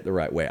said it the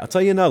right way. I'll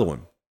tell you another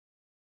one.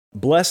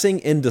 Blessing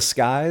in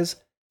disguise.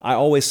 I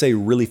always say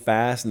really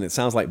fast, and it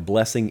sounds like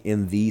blessing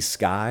in the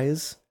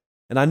skies.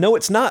 And I know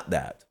it's not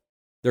that.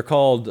 They're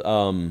called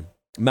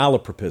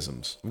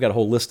malapropisms. We've got a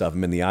whole list of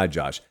them in the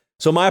iJosh.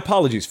 So my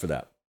apologies for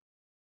that.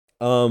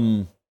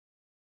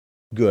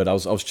 Good. I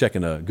was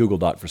checking a Google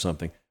Doc for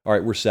something. All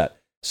right, we're set.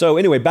 So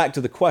anyway, back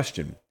to the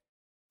question.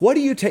 What do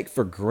you take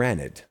for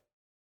granted?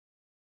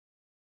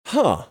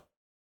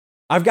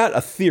 I've got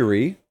a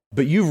theory,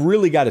 but you've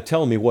really got to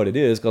tell me what it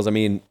is, because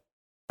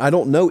I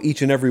don't know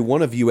each and every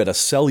one of you at a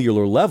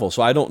cellular level,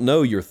 so I don't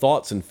know your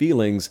thoughts and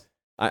feelings.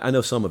 I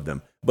know some of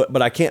them,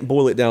 but I can't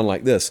boil it down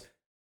like this.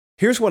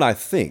 Here's what I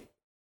think,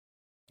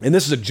 and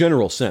this is a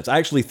general sense. I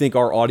actually think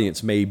our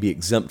audience may be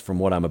exempt from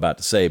what I'm about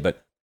to say,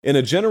 but in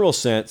a general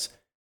sense,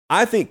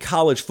 I think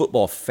college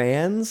football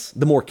fans,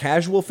 the more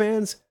casual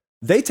fans,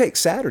 they take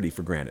Saturday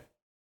for granted.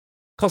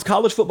 Because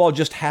college football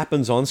just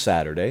happens on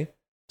Saturday,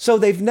 so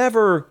they've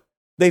never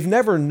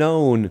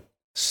known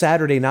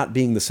Saturday not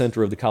being the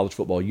center of the college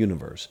football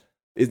universe.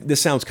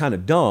 This sounds kind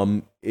of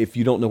dumb if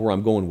you don't know where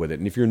I'm going with it.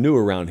 And if you're new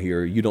around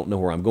here, you don't know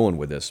where I'm going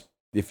with this.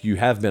 If you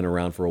have been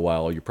around for a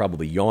while, you're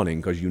probably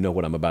yawning because you know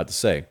what I'm about to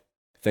say.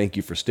 Thank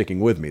you for sticking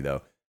with me,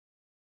 though.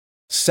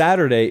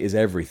 Saturday is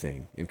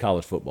everything in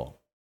college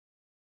football.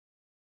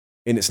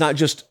 And it's not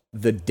just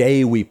the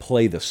day we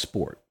play the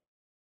sport.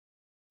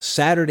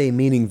 Saturday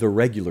meaning the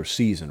regular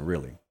season,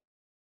 really.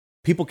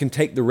 People can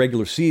take the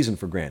regular season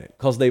for granted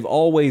because they've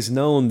always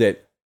known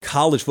that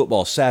college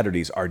football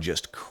Saturdays are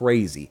just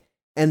crazy.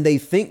 And they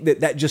think that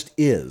that just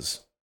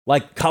is.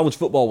 Like college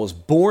football was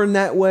born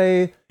that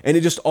way, and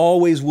it just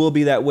always will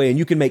be that way. And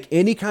you can make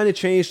any kind of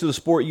change to the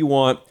sport you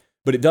want,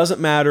 but it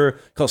doesn't matter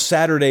because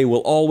Saturday will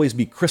always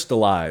be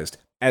crystallized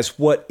as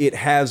what it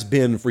has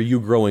been for you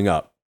growing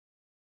up.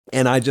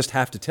 And I just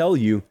have to tell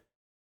you,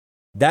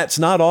 that's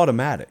not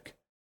automatic.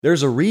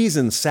 There's a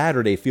reason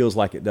Saturday feels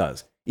like it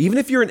does. Even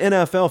if you're an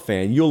NFL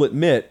fan, you'll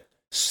admit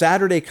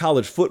Saturday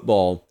college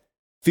football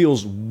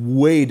feels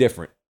way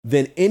different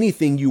than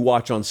anything you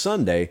watch on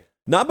Sunday,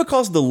 not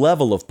because the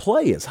level of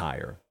play is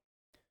higher,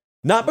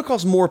 not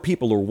because more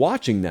people are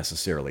watching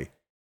necessarily,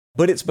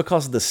 but it's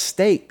because the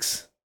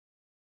stakes,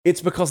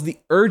 it's because the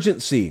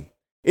urgency,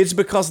 it's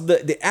because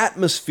the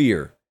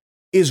atmosphere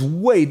is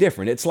way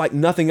different. It's like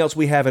nothing else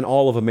we have in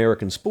all of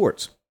American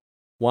sports.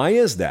 Why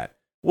is that?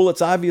 Well,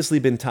 it's obviously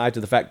been tied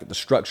to the fact that the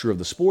structure of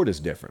the sport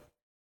is different.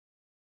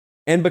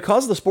 And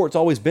because the sport's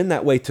always been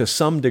that way to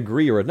some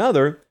degree or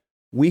another,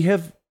 we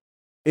have,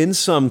 in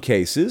some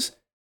cases,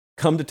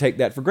 come to take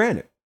that for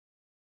granted.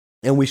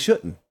 And we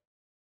shouldn't.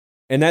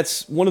 And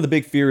that's one of the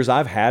big fears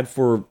I've had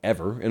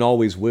forever and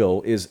always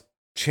will, is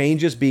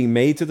changes being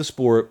made to the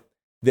sport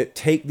that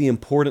take the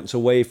importance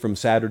away from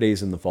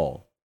Saturdays in the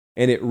fall.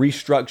 And it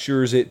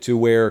restructures it to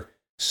where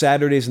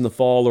Saturdays in the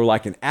fall are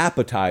like an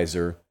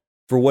appetizer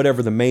for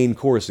whatever the main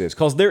course is.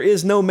 Because there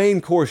is no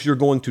main course you're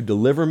going to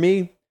deliver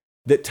me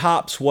that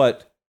tops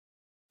what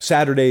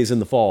Saturdays in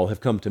the fall have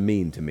come to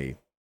mean to me.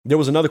 There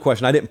was another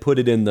question, I didn't put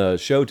it in the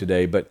show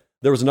today, but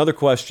there was another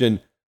question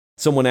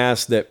someone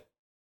asked that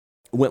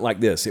went like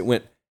this. It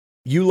went,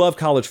 you love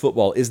college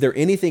football. Is there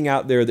anything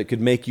out there that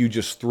could make you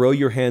just throw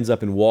your hands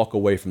up and walk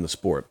away from the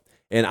sport?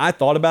 And I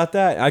thought about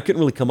that. I couldn't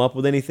really come up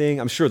with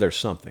anything. I'm sure there's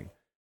something.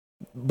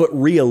 But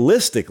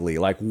realistically,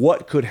 like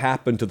what could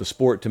happen to the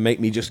sport to make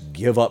me just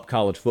give up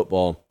college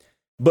football?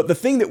 But the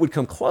thing that would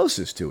come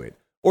closest to it,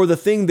 or the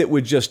thing that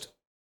would just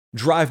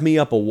drive me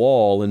up a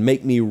wall and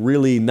make me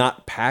really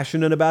not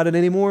passionate about it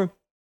anymore,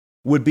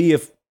 would be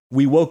if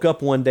we woke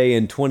up one day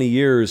in 20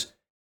 years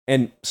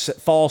and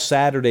fall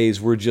Saturdays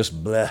were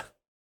just bleh.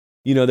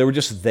 You know, they were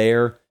just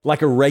there,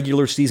 like a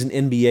regular season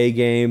NBA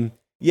game.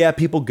 Yeah,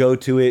 people go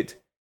to it.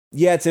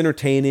 Yeah, it's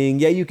entertaining.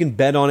 Yeah, you can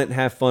bet on it and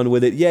have fun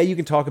with it. Yeah, you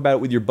can talk about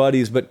it with your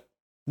buddies, but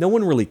no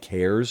one really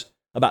cares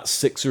about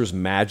Sixers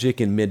Magic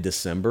in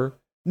mid-December.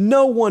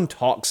 No one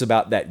talks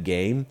about that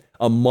game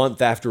a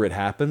month after it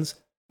happens.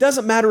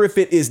 Doesn't matter if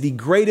it is the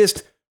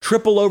greatest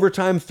triple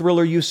overtime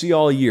thriller you see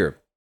all year.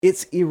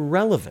 It's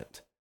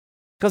irrelevant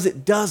because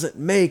it doesn't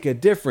make a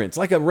difference.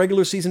 Like a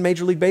regular season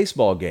Major League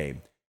Baseball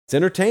game. It's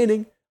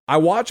entertaining. I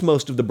watch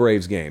most of the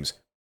Braves games.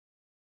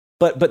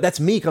 But that's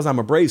me because I'm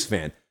a Braves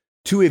fan.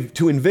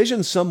 To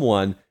envision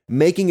someone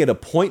making it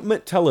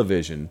appointment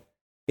television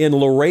in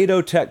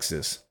Laredo,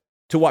 Texas,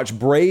 to watch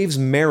Braves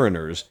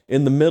Mariners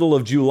in the middle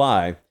of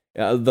July,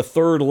 the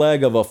third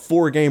leg of a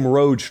 4-game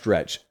road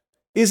stretch,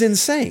 is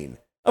insane.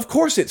 Of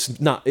course it's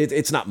not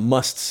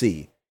must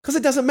see, because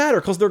it doesn't matter,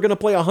 because they're going to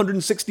play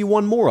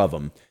 161 more of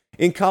them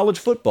in college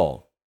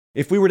football.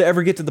 If we were to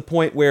ever get to the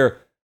point where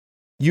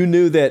you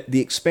knew that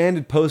the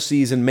expanded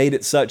postseason made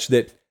it such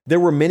that there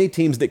were many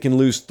teams that can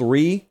lose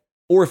 3,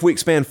 or if we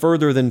expand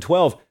further than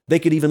 12, they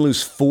could even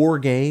lose 4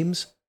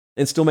 games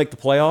and still make the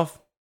playoff,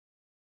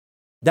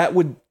 that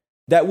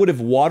would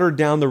have watered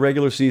down the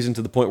regular season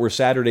to the point where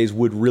Saturdays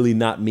would really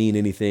not mean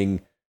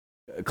anything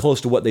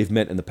close to what they've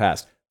meant in the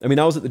past. I mean,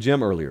 I was at the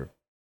gym earlier,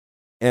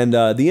 and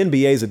the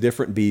NBA is a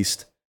different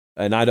beast,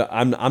 and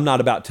I'm not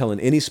about telling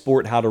any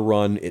sport how to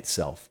run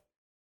itself.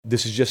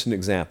 This is just an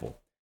example.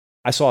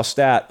 I saw a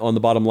stat on the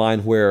bottom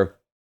line where,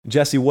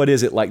 Jesse, what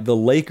is it? Like the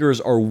Lakers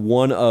are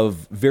one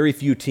of very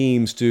few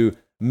teams to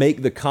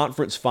make the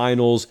conference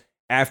finals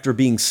after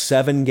being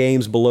 7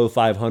 games below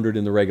 500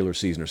 in the regular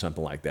season or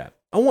something like that.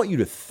 I want you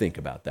to think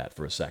about that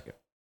for a second.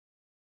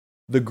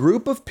 The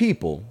group of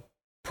people,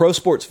 pro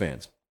sports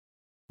fans,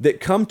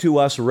 that come to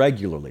us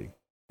regularly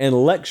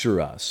and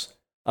lecture us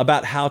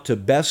about how to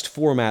best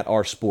format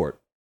our sport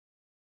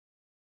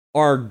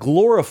are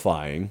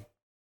glorifying,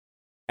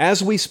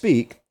 as we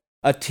speak,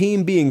 a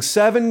team being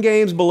 7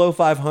 games below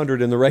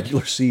 500 in the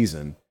regular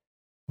season,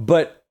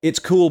 but it's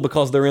cool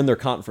because they're in their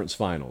conference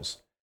finals.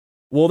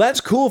 Well,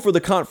 that's cool for the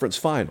conference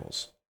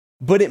finals,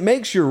 but it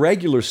makes your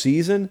regular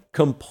season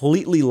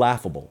completely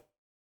laughable,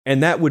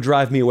 and that would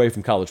drive me away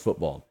from college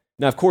football.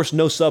 Now, of course,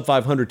 no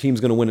sub-500 team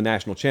is going to win a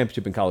national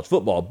championship in college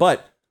football,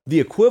 but the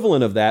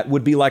equivalent of that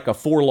would be like a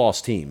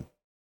 4-loss team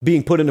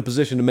being put in a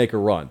position to make a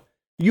run.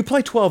 You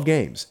play 12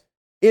 games.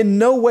 In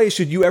no way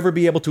should you ever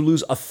be able to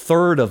lose a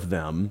third of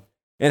them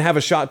and have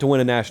a shot to win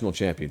a national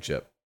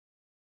championship.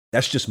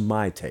 That's just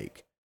my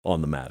take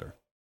on the matter.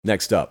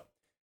 Next up.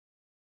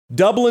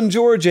 Dublin,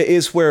 Georgia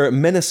is where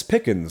Menace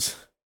Pickens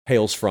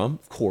hails from,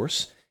 of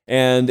course.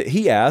 And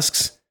he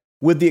asks,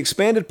 with the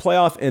expanded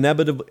playoff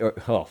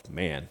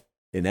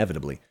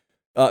inevitably.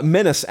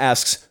 Menace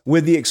asks,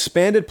 with the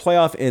expanded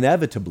playoff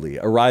inevitably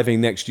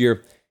arriving next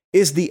year,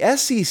 is the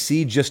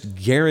SEC just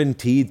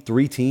guaranteed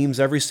 3 teams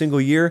every single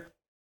year?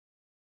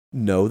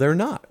 No, they're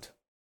not.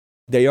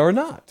 They are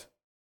not.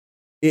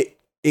 It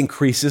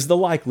increases the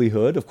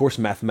likelihood, of course,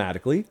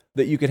 mathematically,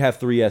 that you could have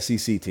 3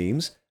 SEC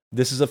teams.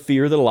 This is a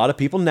fear that a lot of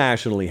people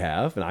nationally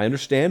have, and I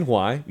understand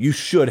why. You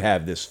should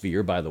have this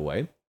fear, by the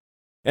way.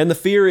 And the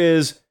fear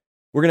is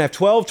we're going to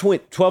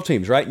have 12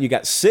 teams, right? And you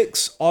got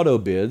 6 auto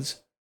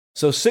bids.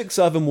 So 6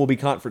 of them will be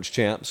conference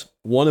champs.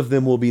 1 of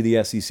them will be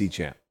the SEC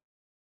champ.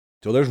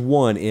 So there's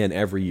 1 in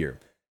every year.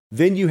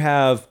 Then you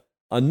have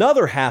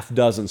another half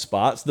dozen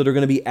spots that are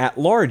going to be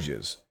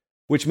at-larges,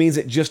 which means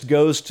it just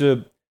goes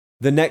to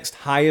the next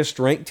highest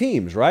ranked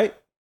teams, right?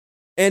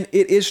 And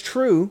it is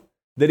true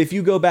that if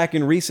you go back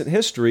in recent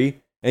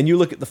history and you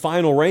look at the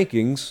final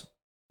rankings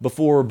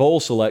before bowl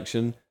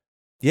selection,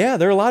 yeah,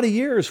 there are a lot of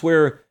years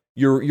where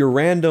your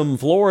random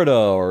Florida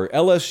or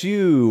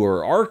LSU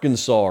or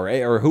Arkansas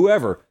or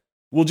whoever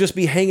will just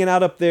be hanging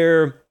out up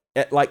there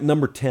at like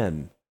number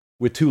 10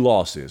 with 2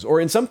 losses. Or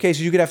in some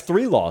cases, you could have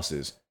 3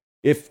 losses.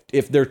 If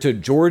they're to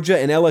Georgia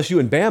and LSU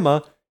and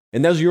Bama,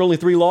 and those are your only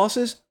 3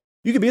 losses,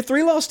 you could be a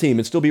 3-loss team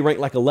and still be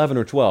ranked like 11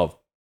 or 12.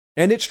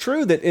 And it's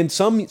true that in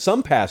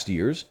some past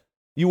years,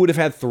 you would have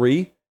had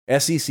 3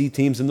 SEC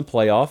teams in the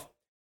playoff.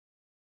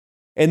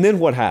 And then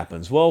what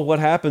happens? Well, what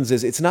happens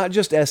is it's not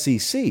just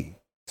SEC.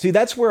 See,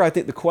 that's where I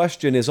think the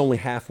question is only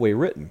halfway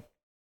written.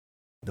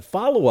 The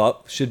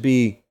follow-up should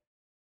be,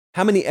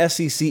 how many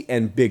SEC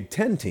and Big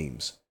Ten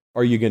teams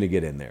are you going to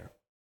get in there?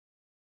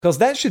 Because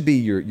that should be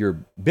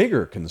your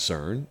bigger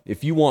concern.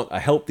 If you want a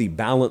healthy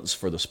balance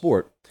for the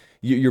sport,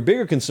 your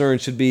bigger concern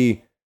should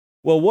be,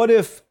 well, what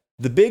if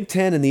the Big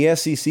Ten and the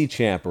SEC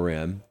champ are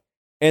in,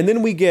 and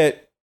then we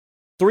get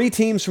 3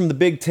 teams from the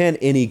Big Ten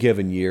any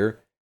given year,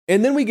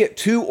 and then we get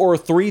 2 or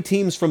 3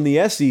 teams from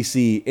the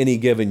SEC any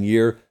given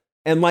year,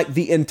 and like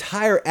the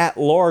entire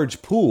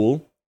at-large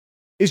pool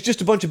is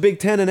just a bunch of Big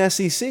Ten and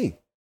SEC.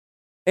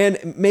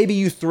 And maybe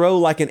you throw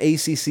like an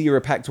ACC or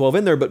a Pac-12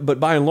 in there, but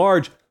by and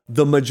large,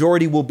 the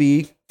majority will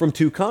be from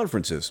 2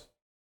 conferences.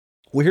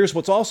 Well, here's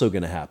what's also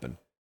going to happen.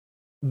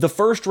 The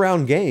first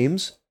round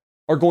games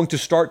are going to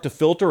start to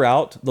filter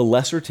out the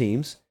lesser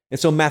teams. And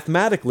so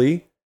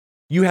mathematically,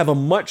 you have a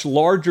much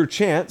larger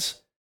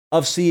chance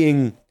of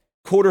seeing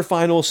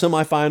quarterfinal,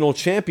 semifinal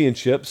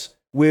championships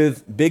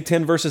with Big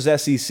Ten versus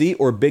SEC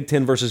or Big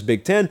Ten versus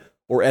Big Ten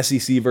or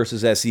SEC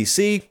versus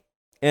SEC.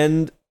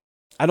 And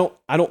I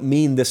don't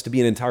mean this to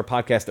be an entire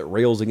podcast that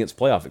rails against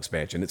playoff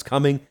expansion. It's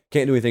coming.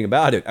 Can't do anything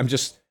about it. I'm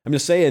just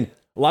saying,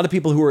 a lot of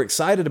people who are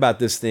excited about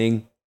this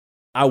thing,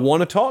 I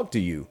want to talk to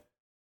you.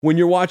 When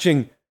you're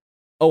watching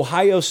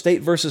Ohio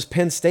State versus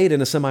Penn State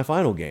in a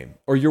semifinal game,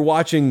 or you're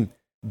watching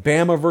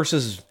Bama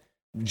versus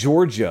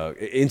Georgia,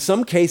 in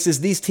some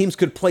cases, these teams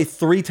could play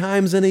 3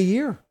 times in a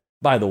year,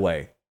 by the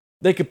way.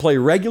 They could play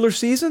regular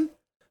season,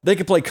 they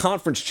could play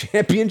conference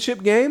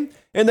championship game,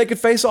 and they could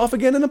face off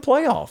again in the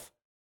playoff.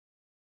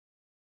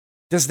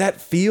 Does that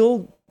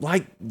feel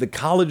like the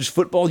college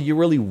football you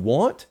really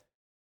want?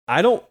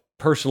 I don't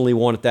personally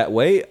want it that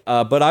way,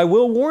 but I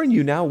will warn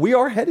you now, we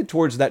are headed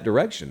towards that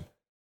direction.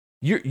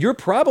 You're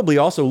probably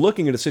also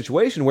looking at a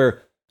situation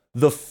where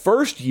the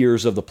first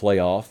years of the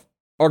playoff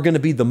are going to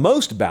be the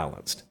most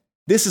balanced.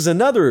 This is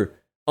another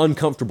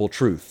uncomfortable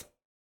truth.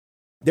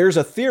 There's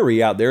a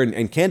theory out there,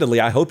 and candidly,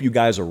 I hope you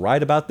guys are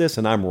right about this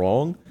and I'm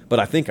wrong, but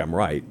I think I'm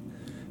right.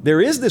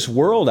 There is this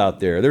world out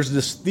there, there's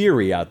this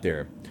theory out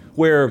there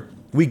where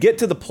we get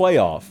to the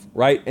playoff,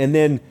 right? And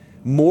then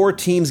more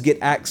teams get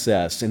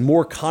access and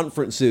more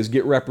conferences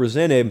get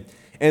represented,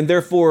 and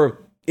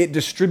therefore it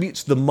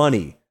distributes the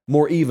money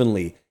more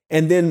evenly.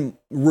 And then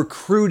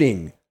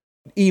recruiting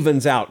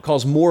evens out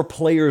because more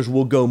players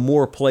will go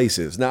more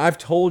places. Now, I've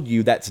told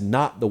you that's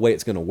not the way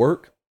it's going to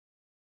work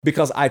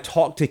because I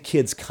talk to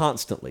kids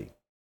constantly,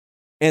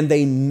 and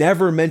they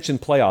never mention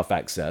playoff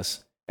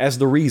access as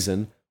the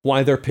reason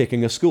why they're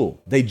picking a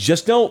school. They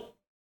just don't.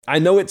 I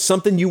know it's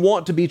something you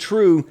want to be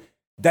true.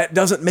 That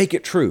doesn't make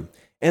it true.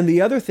 And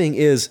the other thing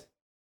is,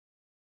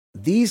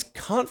 these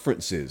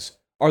conferences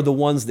are the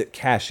ones that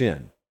cash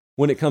in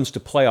when it comes to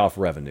playoff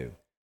revenue.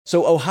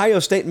 So Ohio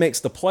State makes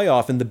the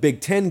playoff and the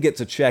Big Ten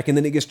gets a check and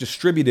then it gets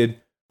distributed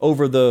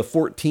over the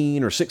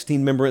 14 or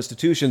 16 member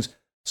institutions.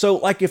 So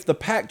like if the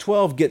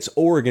Pac-12 gets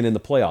Oregon in the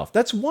playoff,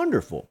 that's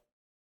wonderful.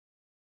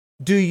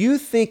 Do you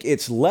think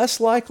it's less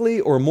likely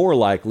or more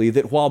likely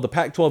that while the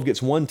Pac-12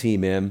 gets 1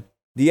 team in,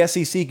 the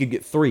SEC could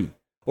get 3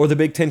 or the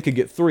Big Ten could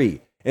get 3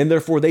 and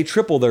therefore they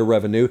triple their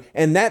revenue,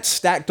 and that's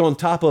stacked on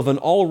top of an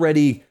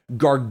already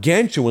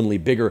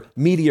gargantuanly bigger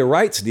media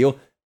rights deal?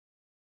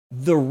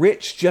 The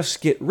rich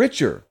just get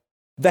richer.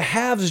 The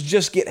haves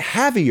just get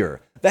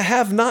havier. The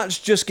have-nots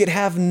just get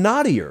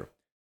have-nottier.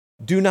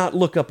 Do not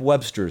look up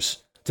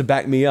Webster's to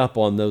back me up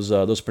on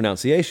those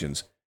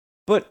pronunciations.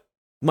 But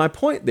my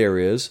point there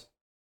is,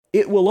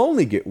 it will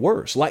only get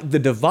worse. Like the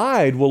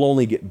divide will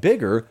only get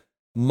bigger.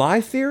 My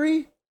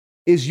theory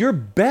is your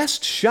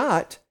best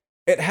shot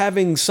at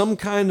having some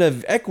kind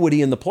of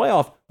equity in the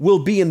playoff will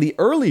be in the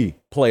early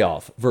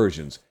playoff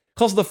versions.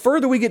 Because the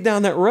further we get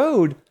down that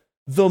road,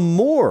 the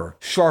more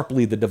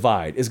sharply the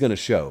divide is going to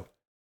show.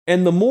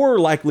 And the more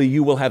likely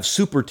you will have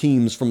super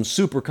teams from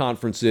super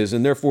conferences,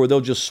 and therefore they'll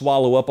just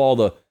swallow up all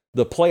the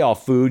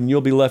playoff food and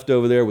you'll be left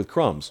over there with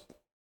crumbs.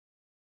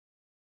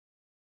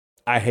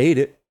 I hate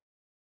it,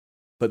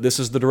 but this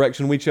is the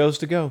direction we chose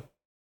to go.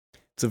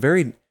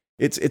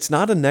 It's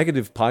not a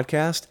negative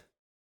podcast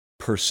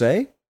per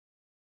se,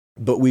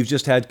 but we've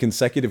just had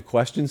consecutive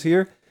questions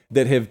here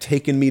that have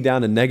taken me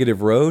down a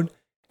negative road.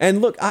 And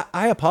look,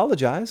 I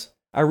apologize.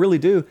 I really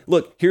do.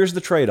 Look, here's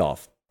the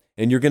trade-off.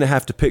 and you're going to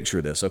have to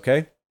picture this,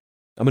 okay?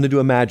 I'm going to do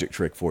a magic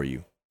trick for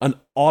you, an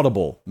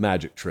audible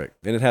magic trick,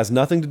 and it has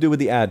nothing to do with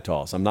the ad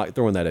toss. I'm not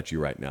throwing that at you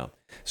right now.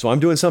 So I'm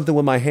doing something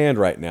with my hand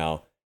right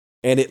now,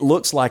 and it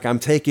looks like I'm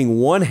taking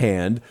one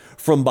hand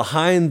from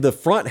behind the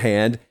front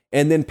hand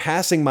and then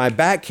passing my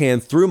back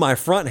hand through my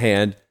front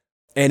hand,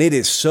 and it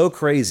is so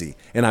crazy.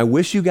 And I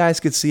wish you guys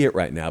could see it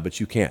right now, but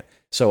you can't.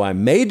 So I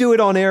may do it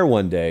on air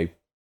one day,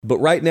 but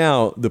right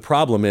now the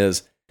problem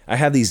is I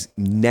have these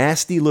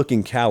nasty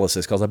looking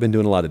calluses because I've been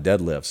doing a lot of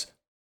deadlifts,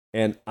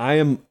 and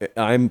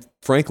I'm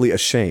frankly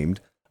ashamed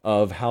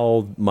of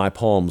how my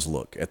palms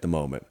look at the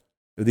moment.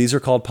 These are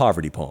called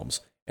poverty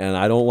palms, and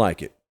I don't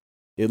like it.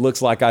 It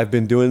looks like I've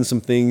been doing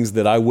some things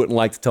that I wouldn't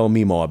like to tell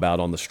Meemaw about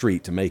on the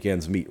street to make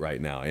ends meet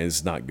right now, and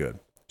it's not good.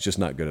 It's just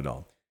not good at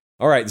all.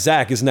 All right,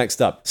 Zach is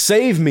next up.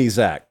 Save me,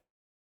 Zach.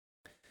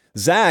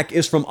 Zach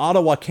is from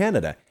Ottawa,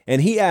 Canada,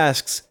 and he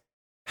asks,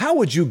 how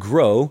would you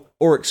grow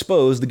or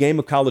expose the game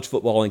of college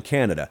football in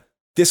Canada?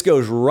 This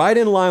goes right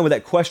in line with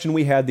that question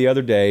we had the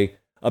other day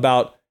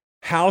about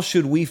how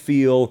should we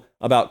feel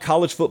about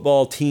college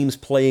football teams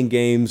playing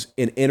games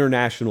in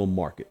international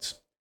markets.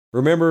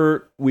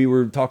 Remember, we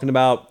were talking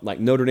about like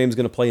Notre Dame's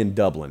going to play in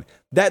Dublin.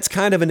 That's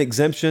kind of an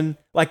exemption.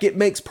 Like it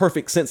makes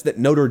perfect sense that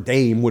Notre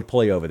Dame would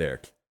play over there.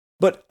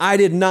 But I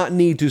did not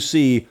need to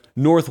see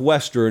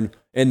Northwestern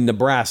and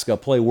Nebraska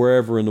play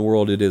wherever in the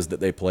world it is that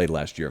they played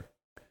last year.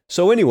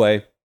 So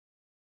anyway,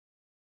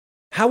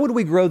 how would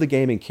we grow the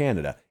game in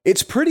Canada?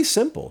 It's pretty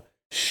simple.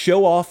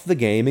 Show off the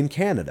game in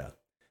Canada.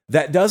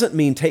 That doesn't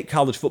mean take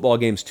college football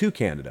games to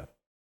Canada.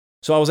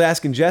 So I was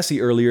asking Jesse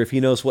earlier if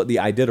he knows what the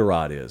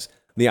Iditarod is.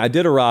 The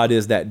Iditarod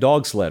is that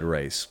dog sled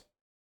race.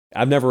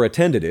 I've never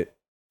attended it.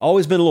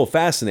 Always been a little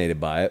fascinated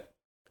by it.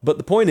 But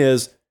the point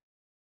is,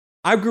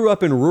 I grew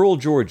up in rural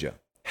Georgia.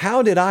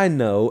 How did I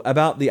know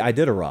about the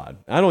Iditarod?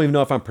 I don't even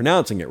know if I'm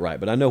pronouncing it right,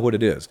 but I know what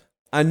it is.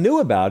 I knew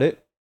about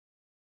it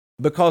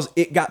because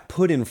it got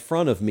put in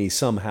front of me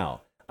somehow.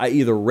 I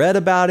either read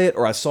about it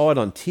or I saw it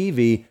on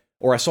TV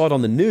or I saw it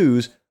on the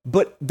news,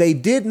 but they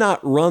did not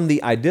run the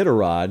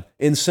Iditarod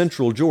in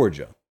central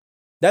Georgia.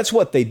 That's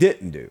what they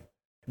didn't do,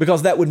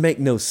 because that would make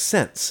no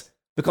sense,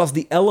 because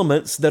the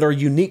elements that are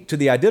unique to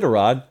the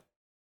Iditarod,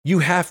 you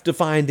have to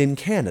find in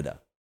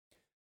Canada.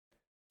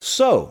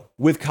 So,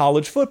 with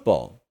college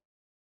football,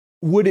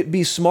 would it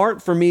be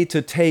smart for me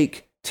to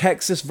take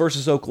Texas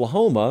versus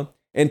Oklahoma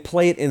and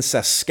play it in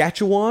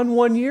Saskatchewan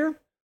one year?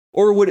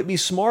 Or would it be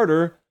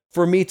smarter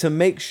for me to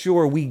make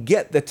sure we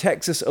get the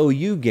Texas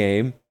OU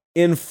game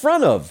in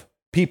front of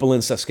people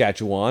in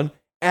Saskatchewan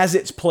as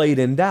it's played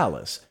in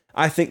Dallas?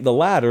 I think the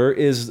latter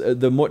is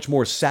the much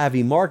more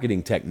savvy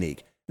marketing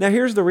technique. Now,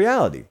 here's the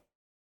reality.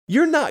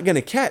 You're not going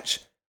to catch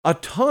a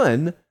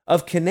ton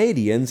of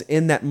Canadians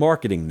in that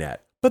marketing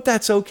net, but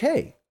that's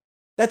okay.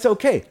 That's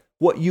okay.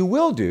 What you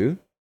will do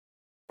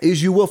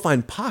is you will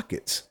find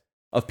pockets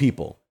of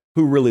people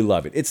who really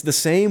love it. It's the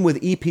same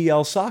with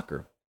EPL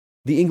soccer,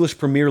 the English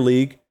Premier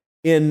League.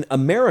 In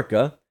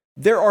America,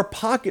 there are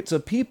pockets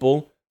of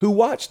people who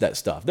watch that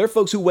stuff. There are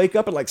folks who wake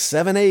up at like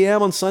 7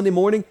 a.m. on Sunday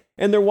morning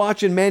and they're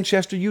watching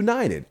Manchester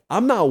United.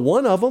 I'm not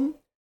one of them,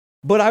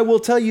 but I will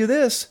tell you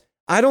this.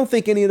 I don't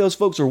think any of those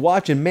folks are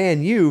watching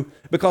Man U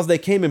because they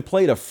came and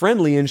played a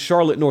friendly in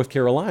Charlotte, North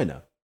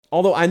Carolina.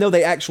 Although I know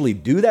they actually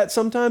do that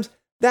sometimes,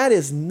 that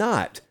is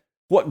not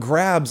what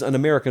grabs an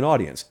American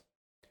audience.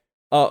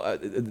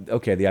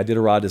 Okay, the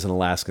Iditarod is an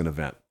Alaskan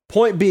event.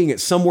 Point being,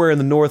 it's somewhere in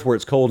the north where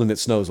it's cold and it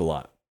snows a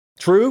lot.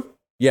 True?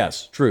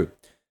 Yes, true.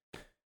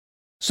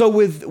 So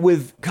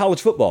with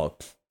college football,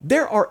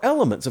 there are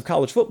elements of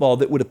college football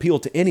that would appeal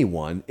to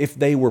anyone if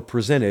they were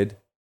presented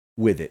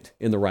with it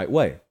in the right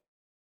way.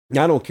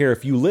 Now, I don't care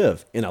if you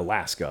live in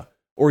Alaska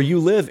or you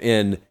live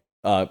in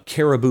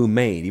Caribou,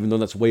 Maine, even though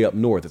that's way up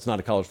north. It's not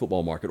a college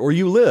football market. Or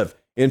you live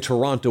in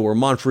Toronto or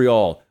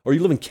Montreal, or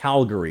you live in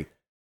Calgary.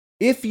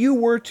 If you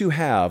were to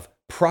have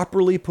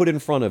properly put in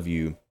front of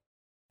you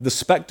the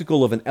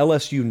spectacle of an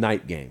LSU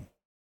night game,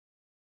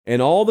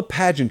 and all the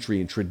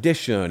pageantry and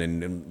tradition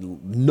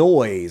and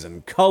noise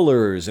and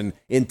colors and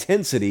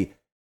intensity,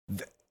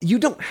 you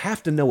don't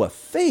have to know a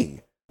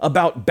thing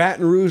about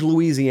Baton Rouge,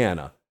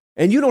 Louisiana.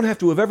 And you don't have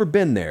to have ever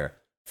been there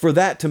for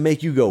that to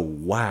make you go,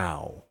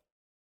 wow.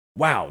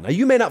 Wow. Now,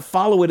 you may not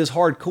follow it as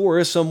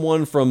hardcore as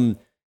someone from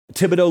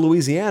Thibodaux,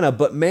 Louisiana,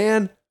 but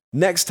man,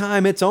 next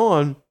time it's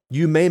on,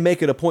 you may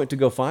make it a point to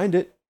go find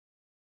it.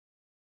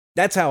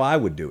 That's how I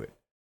would do it.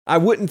 I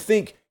wouldn't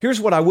think,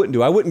 here's what I wouldn't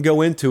do. I wouldn't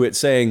go into it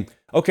saying,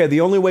 okay,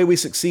 the only way we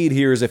succeed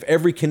here is if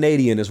every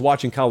Canadian is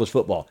watching college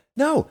football.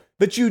 No,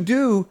 but you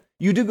do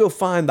go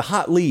find the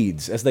hot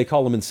leads, as they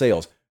call them in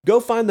sales. Go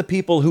find the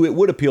people who it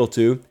would appeal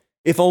to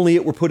if only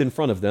it were put in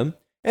front of them,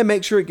 and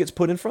make sure it gets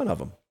put in front of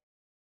them.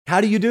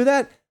 How do you do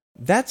that?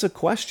 That's a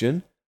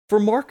question for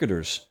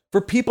marketers,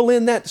 for people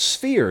in that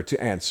sphere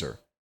to answer.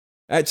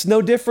 It's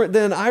no different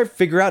than I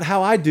figure out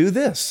how I do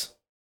this.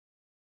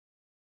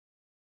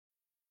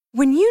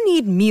 When you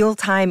need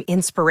mealtime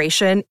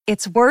inspiration,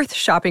 it's worth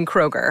shopping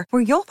Kroger,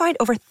 where you'll find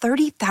over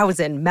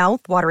 30,000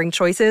 mouth-watering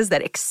choices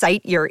that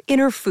excite your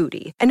inner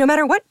foodie. And no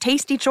matter what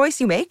tasty choice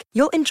you make,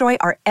 you'll enjoy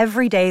our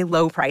everyday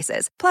low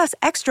prices, plus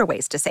extra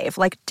ways to save,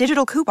 like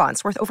digital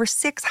coupons worth over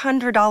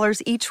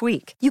 $600 each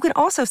week. You can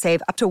also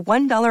save up to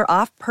 $1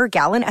 off per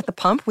gallon at the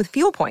pump with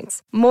fuel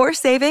points. More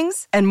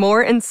savings and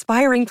more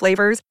inspiring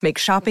flavors make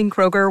shopping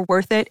Kroger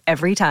worth it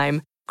every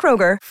time.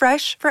 Kroger,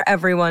 fresh for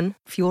everyone.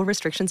 Fuel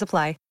restrictions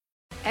apply.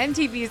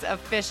 MTV's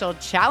official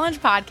Challenge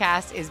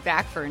podcast is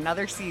back for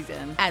another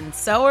season. And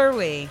so are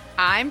we.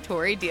 I'm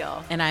Tori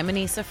Deal. And I'm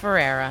Anissa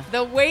Ferreira.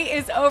 The wait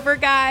is over,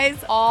 guys.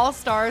 All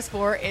Stars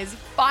 4 is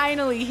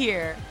finally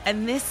here.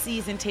 And this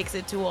season takes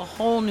it to a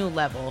whole new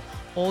level.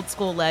 Old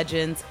school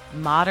legends,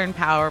 modern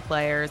power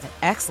players, and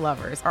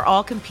ex-lovers are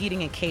all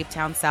competing in Cape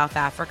Town, South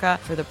Africa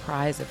for the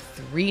prize of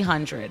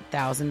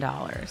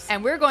 $300,000.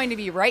 And we're going to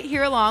be right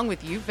here along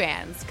with you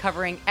fans,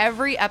 covering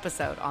every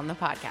episode on the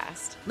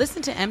podcast.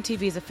 Listen to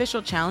MTV's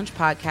official Challenge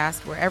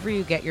podcast wherever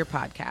you get your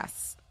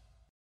podcasts.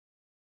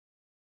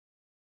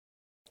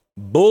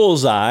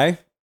 Bullseye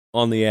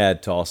on the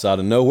ad toss out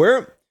of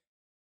nowhere.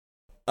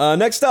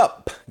 Next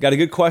up, got a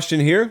good question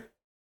here.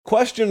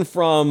 Question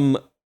from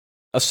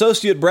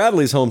Associate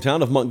Bradley's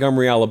hometown of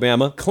Montgomery,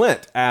 Alabama.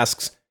 Clint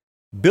asks,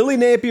 Billy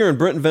Napier and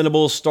Brenton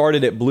Venables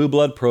started at Blue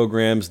Blood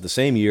programs the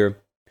same year.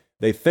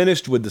 They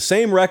finished with the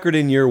same record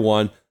in year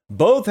one.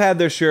 Both had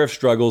their share of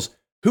struggles.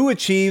 Who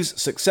achieves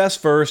success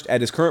first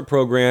at his current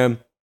program,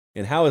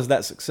 and how is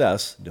that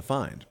success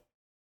defined?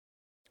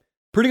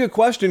 Pretty good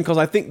question, because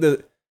I think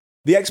the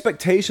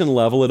expectation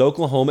level at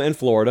Oklahoma and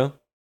Florida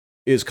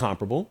is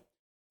comparable.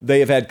 They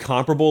have had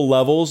comparable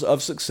levels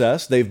of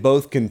success. They've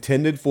both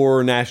contended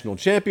for national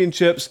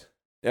championships.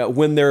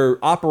 When they're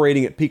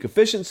operating at peak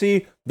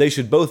efficiency, they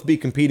should both be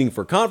competing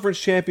for conference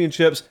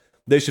championships.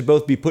 They should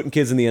both be putting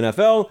kids in the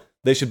NFL.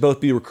 They should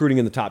both be recruiting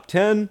in the top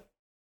 10.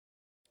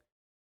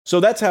 So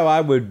that's how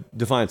I would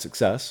define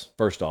success,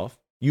 first off.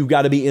 You've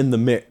got to be in the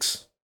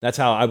mix. That's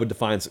how I would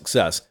define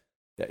success.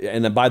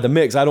 And by the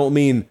mix, I don't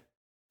mean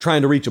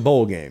trying to reach a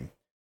bowl game.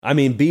 I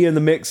mean, be in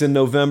the mix in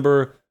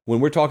November. When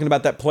we're talking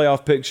about that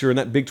playoff picture and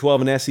that Big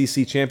 12 and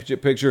SEC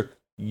championship picture,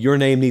 your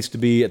name needs to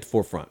be at the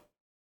forefront.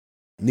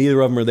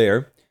 Neither of them are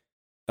there,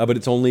 but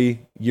it's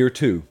only year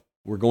two.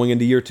 We're going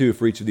into year two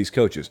for each of these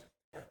coaches.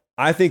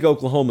 I think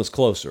Oklahoma's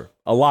closer,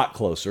 a lot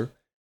closer.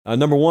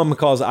 Number one,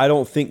 because I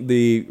don't think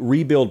the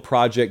rebuild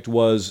project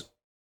was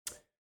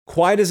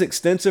quite as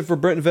extensive for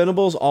Brenton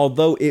Venables,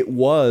 although it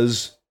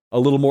was a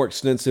little more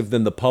extensive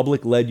than the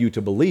public led you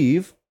to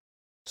believe.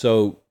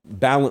 So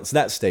balance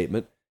that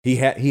statement. He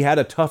had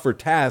a tougher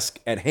task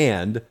at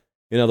hand,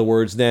 in other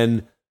words,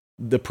 than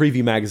the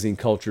preview magazine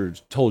culture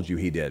told you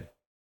he did.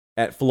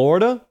 At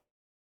Florida,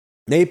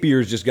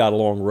 Napier's just got a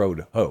long road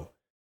to hoe.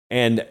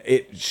 And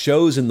it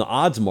shows in the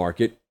odds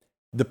market.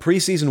 The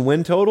preseason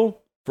win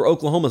total for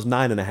Oklahoma's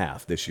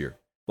 9.5 this year.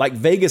 Like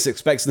Vegas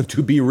expects them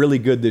to be really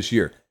good this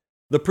year.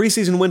 The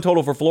preseason win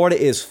total for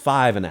Florida is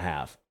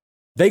 5.5.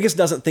 Vegas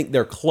doesn't think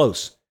they're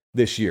close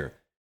this year.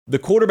 The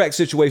quarterback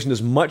situation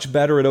is much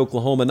better at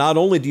Oklahoma. Not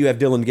only do you have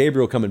Dylan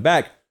Gabriel coming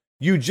back,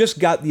 you just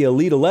got the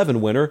Elite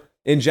 11 winner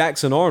in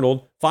Jackson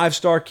Arnold,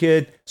 5-star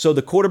kid. So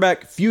the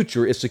quarterback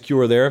future is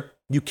secure there.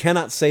 You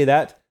cannot say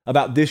that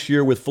about this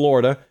year with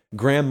Florida.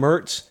 Graham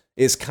Mertz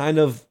is kind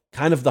of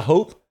the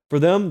hope for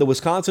them, the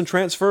Wisconsin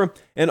transfer.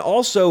 And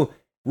also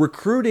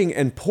recruiting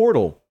and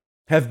portal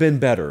have been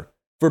better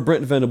for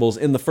Brent Venables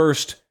in the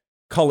first,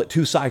 call it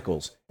 2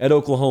 cycles at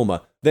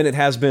Oklahoma than it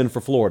has been for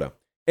Florida.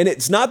 And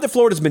it's not that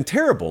Florida's been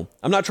terrible.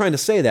 I'm not trying to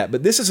say that,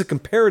 but this is a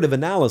comparative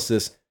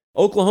analysis.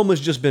 Oklahoma's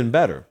just been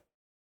better.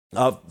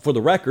 For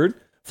the record,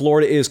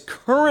 Florida is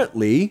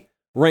currently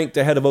ranked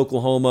ahead of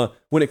Oklahoma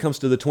when it comes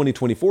to the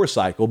 2024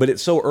 cycle, but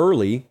it's so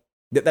early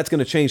that that's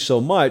going to change so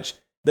much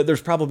that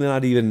there's probably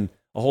not even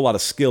a whole lot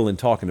of skill in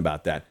talking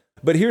about that.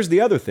 But here's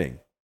the other thing.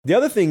 The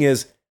other thing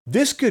is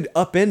this could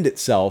upend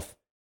itself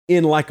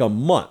in like a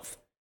month.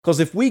 Because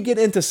if we get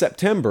into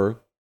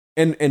September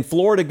and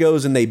Florida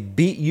goes and they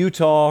beat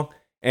Utah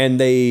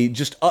and they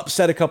just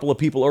upset a couple of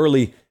people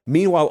early,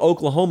 meanwhile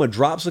Oklahoma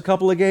drops a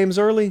couple of games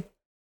early,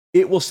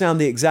 it will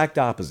sound the exact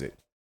opposite.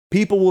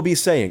 People will be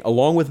saying,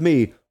 along with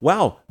me,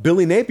 wow,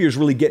 Billy Napier's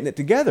really getting it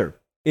together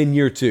in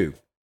year 2.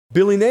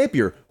 Billy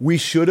Napier, we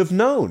should have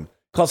known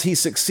because he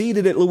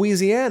succeeded at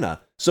Louisiana.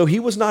 So he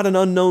was not an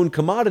unknown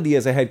commodity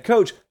as a head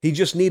coach. He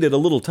just needed a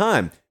little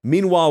time.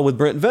 Meanwhile, with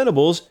Brent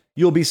Venables,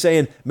 you'll be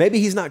saying, maybe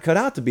he's not cut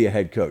out to be a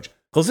head coach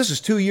because this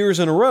is 2 years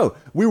in a row.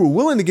 We were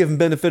willing to give him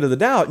benefit of the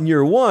doubt. In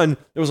year 1,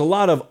 there was a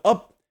lot of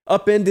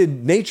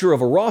upended nature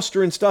of a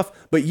roster and stuff.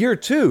 But year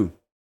 2,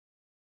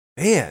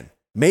 man,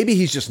 maybe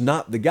he's just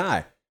not the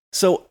guy.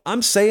 So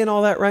I'm saying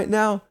all that right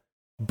now,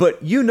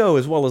 but you know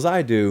as well as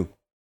I do,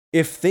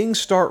 if things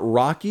start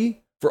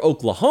rocky for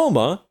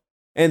Oklahoma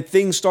and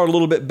things start a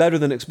little bit better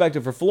than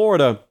expected for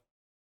Florida,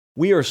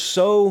 we are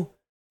so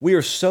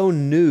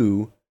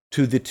new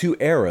to the 2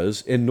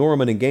 eras in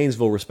Norman and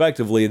Gainesville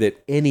respectively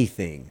that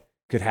anything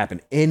could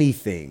happen.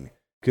 Anything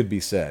could be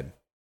said.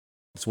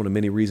 It's one of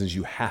many reasons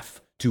you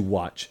have to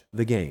watch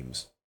the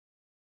games.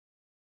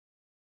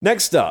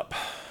 Next up,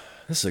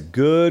 this is a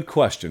good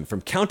question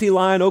from County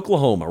Line,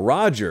 Oklahoma.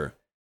 Roger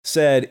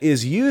said,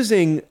 is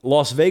using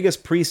Las Vegas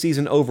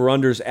preseason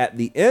over-unders at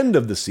the end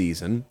of the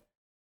season,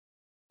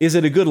 is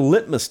it a good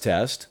litmus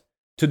test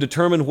to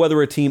determine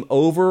whether a team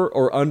over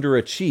or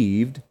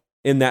underachieved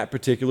in that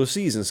particular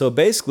season? So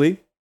basically,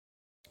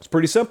 it's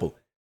pretty simple.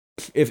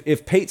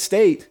 If Pate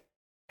State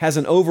has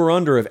an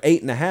over-under of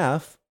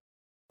 8.5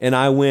 and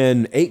I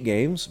win 8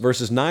 games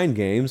versus 9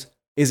 games,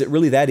 is it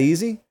really that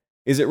easy?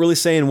 Is it really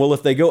saying, well,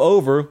 if they go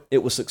over,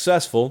 it was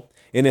successful,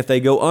 and if they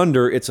go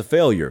under, it's a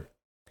failure?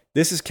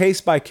 This is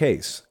case by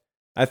case.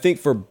 I think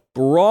for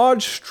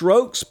broad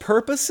strokes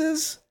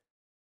purposes,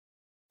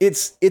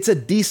 it's a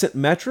decent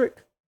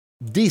metric.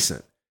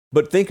 Decent.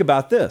 But think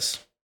about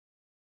this.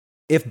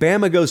 If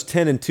Bama goes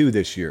 10-2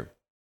 this year,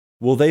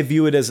 will they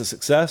view it as a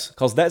success?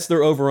 Because that's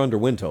their over-under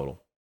win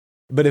total.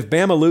 But if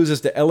Bama loses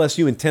to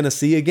LSU and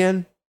Tennessee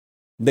again,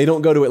 they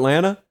don't go to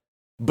Atlanta,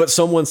 but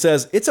someone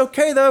says, it's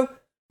okay though,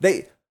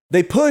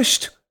 they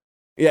pushed.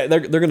 Yeah, they're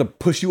going to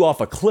push you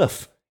off a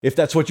cliff if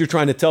that's what you're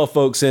trying to tell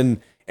folks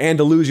in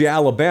Andalusia,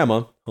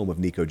 Alabama, home of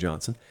Nico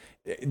Johnson.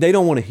 They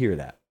don't want to hear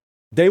that.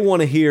 They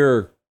want to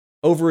hear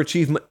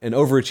overachievement and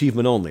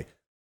overachievement only.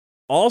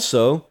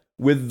 Also,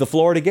 with the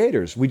Florida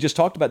Gators, we just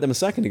talked about them a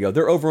second ago.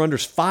 Their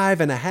over-under's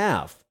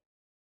 5.5.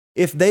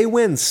 If they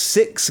win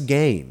 6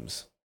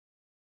 games,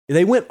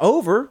 they went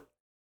over.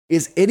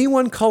 Is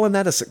anyone calling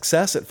that a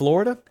success at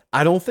Florida?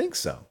 I don't think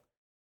so.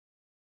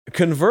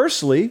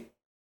 Conversely,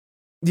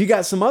 you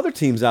got some other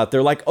teams out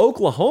there like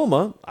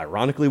Oklahoma.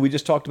 Ironically, we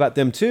just talked about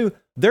them too.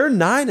 They're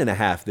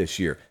 9.5 this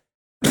year.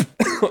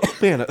 Oh,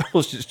 man, I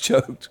almost just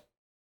choked.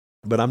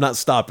 But I'm not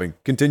stopping.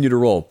 Continue to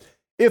roll.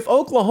 If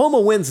Oklahoma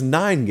wins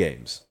 9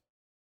 games,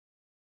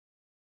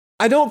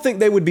 I don't think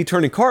they would be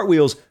turning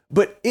cartwheels,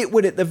 but it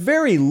would at the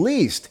very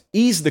least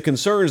ease the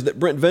concerns that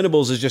Brent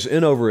Venables is just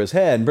in over his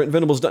head, and Brent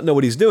Venables doesn't know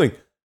what he's doing.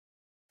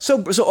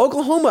 So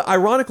Oklahoma,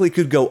 ironically,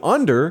 could go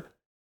under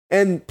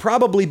and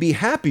probably be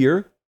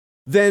happier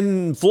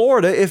than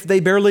Florida if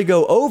they barely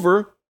go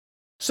over.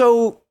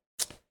 So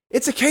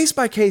it's a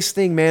case-by-case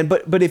thing, man.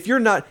 But if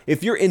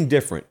you're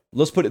indifferent,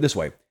 let's put it this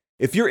way.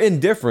 If you're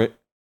indifferent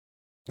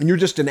and you're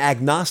just an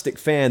agnostic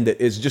fan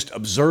that is just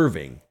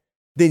observing,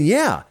 then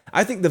yeah,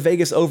 I think the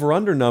Vegas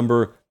over-under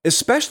number,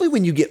 especially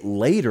when you get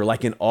later,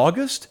 like in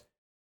August,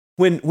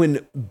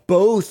 when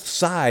both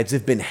sides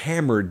have been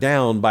hammered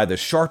down by the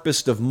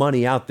sharpest of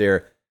money out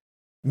there,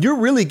 you're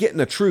really getting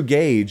a true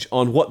gauge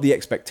on what the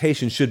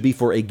expectation should be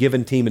for a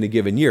given team in a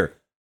given year.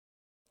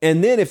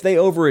 And then if they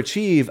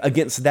overachieve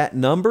against that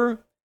number,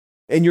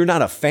 and you're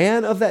not a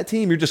fan of that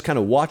team, you're just kind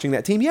of watching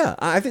that team, yeah,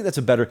 I think it's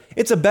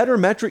a better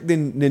metric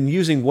than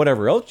using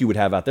whatever else you would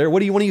have out there. What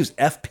do you want to use,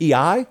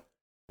 FPI?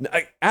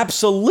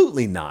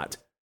 Absolutely not.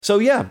 So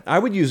yeah, I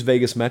would use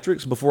Vegas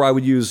metrics before I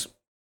would use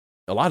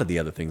a lot of the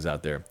other things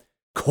out there.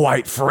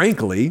 Quite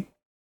frankly.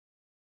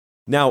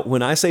 Now,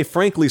 when I say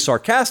frankly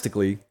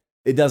sarcastically,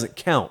 it doesn't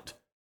count.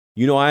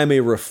 You know, I am a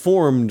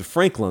reformed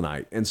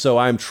Franklinite, and so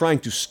I'm trying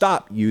to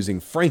stop using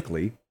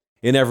frankly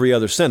in every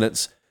other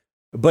sentence,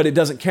 but it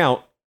doesn't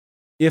count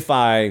if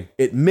I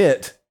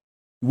admit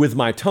with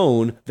my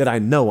tone that I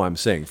know I'm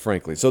saying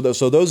frankly. So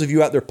those of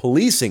you out there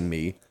policing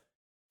me,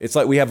 it's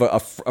like we have a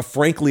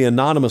frankly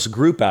anonymous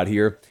group out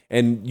here,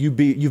 and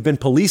you've been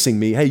policing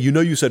me. Hey, you know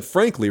you said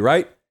frankly,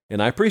 right?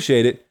 And I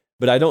appreciate it,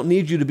 but I don't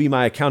need you to be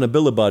my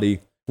accountability buddy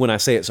when I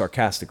say it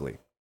sarcastically.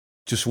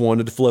 Just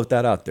wanted to float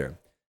that out there.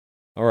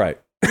 All right.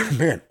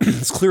 Man,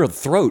 it's clear the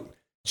throat.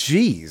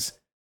 Jeez.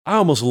 I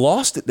almost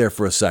lost it there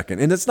for a second.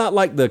 And it's not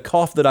like the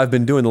cough that I've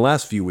been doing the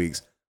last few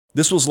weeks.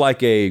 This was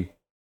like a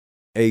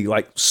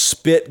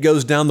spit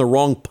goes down the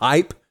wrong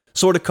pipe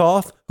sort of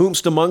cough.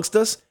 Whomst amongst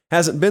us.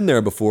 Hasn't been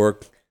there before.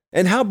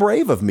 And how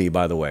brave of me,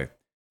 by the way,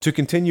 to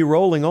continue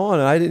rolling on.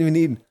 And I didn't even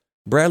need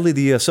Bradley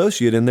the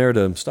associate in there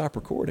to stop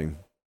recording.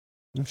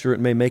 I'm sure it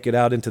may make it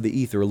out into the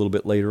ether a little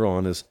bit later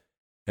on as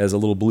a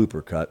little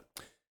blooper cut.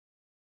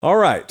 All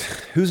right,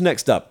 who's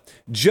next up?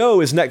 Joe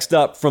is next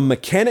up from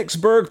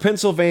Mechanicsburg,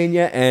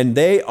 Pennsylvania, and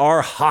they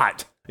are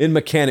hot in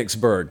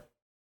Mechanicsburg.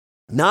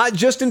 Not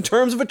just in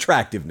terms of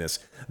attractiveness.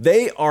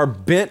 They are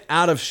bent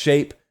out of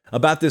shape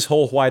about this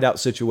whole whiteout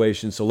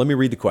situation. So let me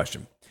read the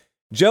question.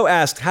 Joe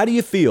asked, how do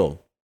you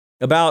feel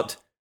about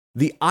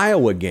the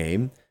Iowa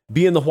game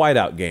being the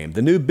whiteout game?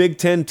 The new Big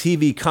Ten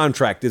TV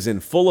contract is in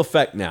full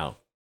effect now.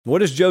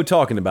 What is Joe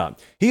talking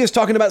about? He is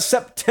talking about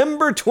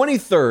September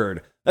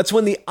 23rd. That's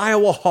when the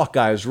Iowa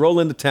Hawkeyes roll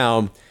into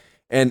town,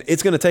 and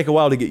it's going to take a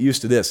while to get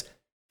used to this.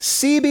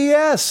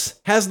 CBS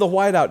has the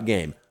whiteout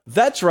game.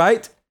 That's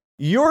right.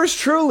 Yours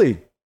truly,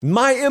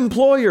 my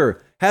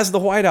employer, has the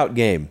whiteout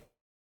game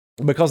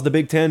because the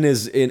Big Ten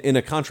is in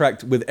a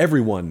contract with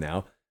everyone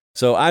now.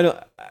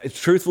 So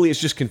truthfully,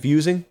 it's just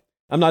confusing.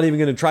 I'm not even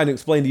going to try to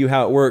explain to you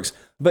how it works,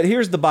 but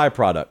here's the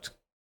byproduct.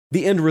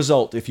 The end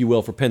result, if you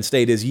will, for Penn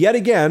State is yet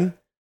again,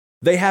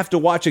 they have to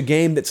watch a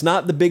game that's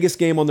not the biggest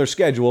game on their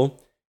schedule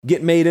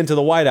get made into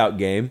the whiteout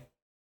game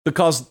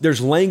because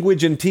there's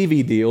language in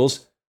TV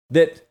deals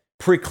that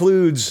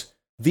precludes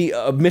the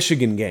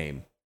Michigan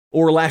game,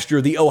 or last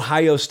year the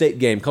Ohio State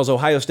game, because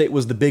Ohio State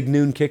was the big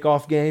noon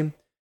kickoff game,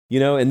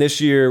 and this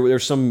year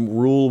there's some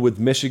rule with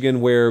Michigan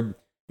where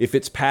if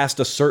it's past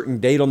a certain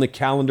date on the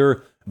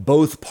calendar,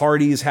 both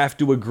parties have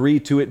to agree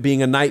to it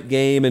being a night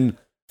game, and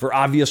for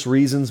obvious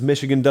reasons,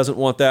 Michigan doesn't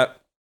want that.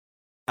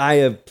 I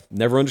have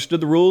never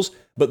understood the rules,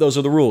 but those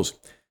are the rules.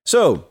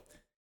 So,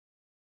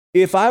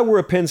 if I were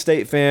a Penn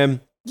State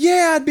fan,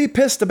 yeah, I'd be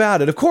pissed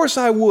about it. Of course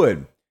I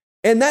would.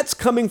 And that's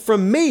coming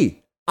from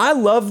me. I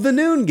love the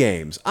noon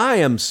games. I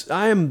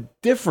am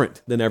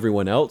different than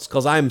everyone else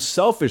because I am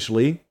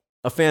selfishly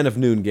a fan of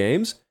noon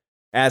games,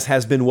 as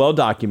has been well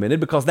documented,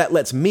 because that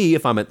lets me,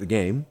 if I'm at the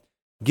game,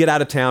 get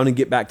out of town and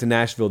get back to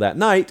Nashville that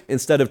night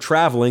instead of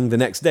traveling the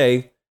next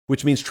day,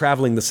 which means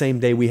traveling the same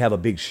day we have a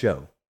big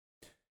show.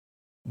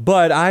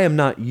 But I am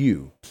not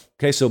you.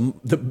 Okay, so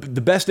the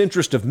best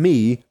interest of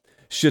me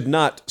should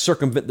not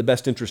circumvent the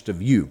best interest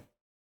of you.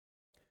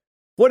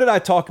 What did I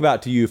talk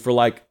about to you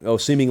for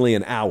seemingly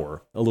an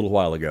hour a little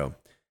while ago?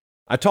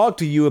 I talked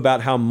to you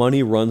about how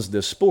money runs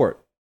this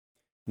sport.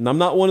 And I'm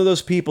not one of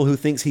those people who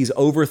thinks he's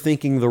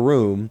overthinking the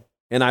room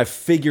and I've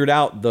figured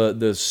out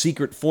the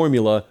secret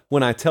formula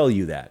when I tell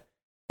you that.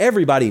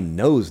 Everybody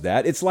knows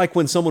that. It's like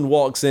when someone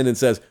walks in and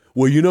says,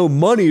 well,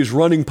 money is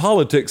running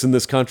politics in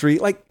this country.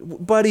 Like,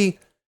 buddy,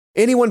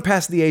 anyone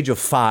past the age of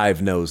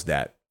 5 knows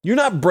that. You're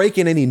not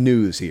breaking any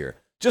news here.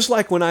 Just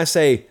like when I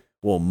say,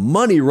 well,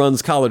 money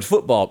runs college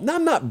football. Now,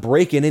 I'm not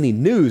breaking any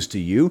news to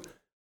you,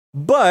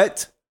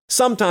 but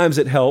sometimes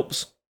it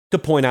helps to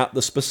point out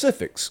the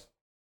specifics.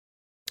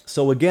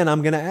 So again,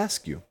 I'm going to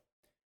ask you,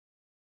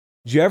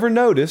 did you ever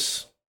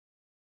notice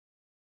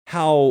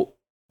how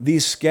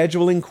these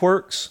scheduling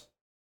quirks,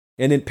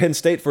 and in Penn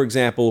State, for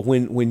example,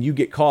 when you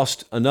get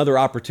cost another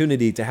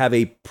opportunity to have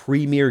a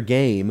premier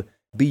game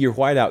be your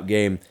whiteout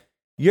game,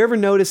 you ever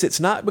notice it's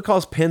not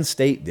because Penn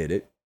State did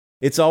it?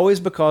 It's always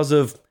because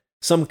of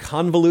some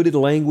convoluted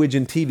language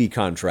in TV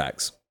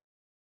contracts.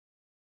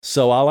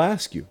 So I'll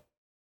ask you,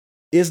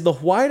 is the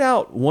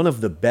whiteout one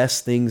of the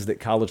best things that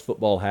college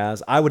football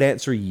has? I would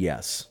answer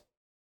yes.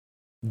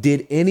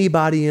 Did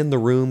anybody in the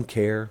room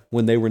care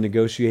when they were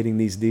negotiating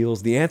these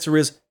deals? The answer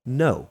is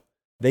no.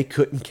 They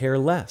couldn't care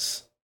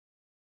less.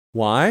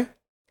 Why?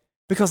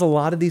 Because a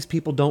lot of these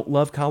people don't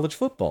love college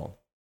football.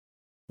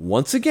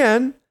 Once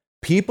again,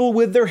 people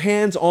with their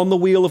hands on the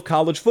wheel of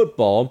college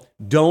football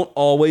don't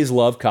always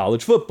love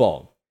college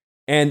football.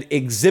 And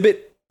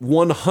Exhibit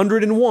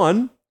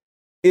 101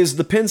 is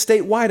the Penn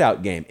State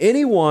whiteout game.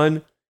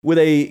 Anyone with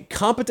a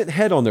competent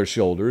head on their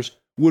shoulders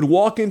would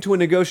walk into a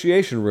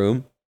negotiation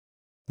room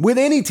with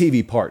any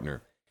TV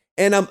partner.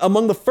 And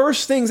among the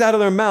first things out of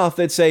their mouth,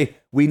 they'd say,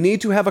 we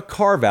need to have a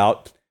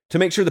carve-out to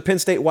make sure the Penn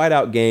State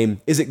whiteout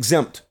game is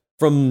exempt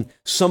from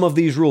some of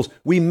these rules.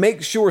 We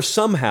make sure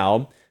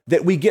somehow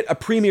that we get a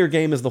premier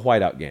game as the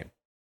whiteout game.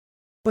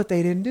 But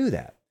they didn't do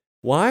that.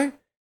 Why?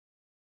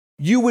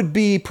 You would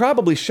be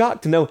probably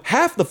shocked to know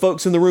half the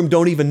folks in the room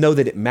don't even know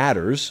that it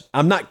matters.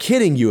 I'm not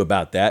kidding you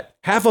about that.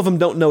 Half of them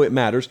don't know it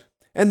matters.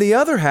 And the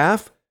other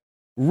half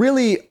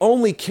really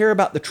only care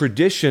about the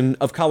tradition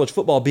of college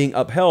football being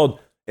upheld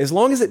as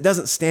long as it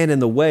doesn't stand in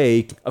the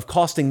way of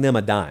costing them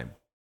a dime.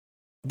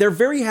 They're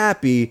very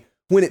happy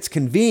when it's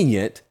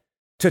convenient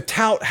to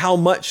tout how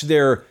much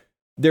they're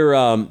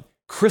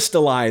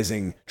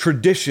crystallizing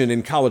tradition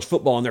in college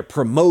football and they're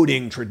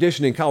promoting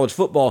tradition in college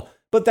football.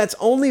 But that's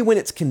only when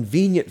it's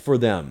convenient for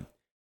them.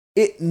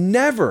 It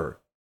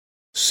never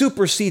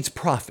supersedes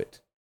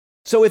profit.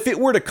 So if it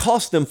were to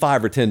cost them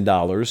 $5 or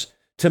 $10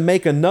 to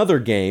make another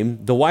game,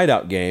 the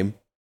whiteout game,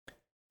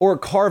 or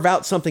carve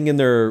out something in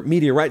their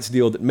media rights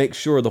deal that makes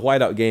sure the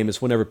whiteout game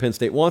is whenever Penn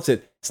State wants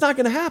it, it's not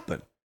going to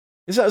happen.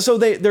 So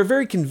they're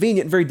very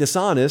convenient, very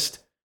dishonest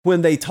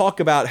when they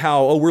talk about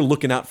how, we're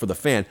looking out for the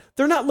fan.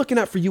 They're not looking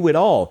out for you at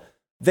all.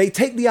 They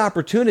take the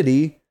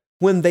opportunity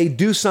when they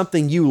do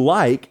something you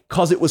like,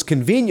 because it was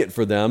convenient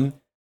for them,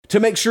 to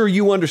make sure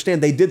you understand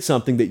they did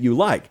something that you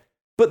like.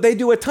 But they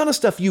do a ton of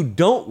stuff you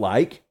don't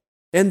like,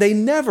 and they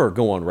never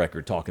go on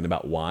record talking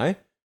about why,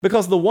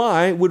 because the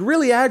why would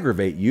really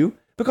aggravate you,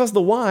 because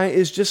the why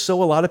is just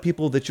so a lot of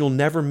people that you'll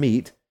never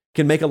meet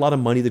can make a lot of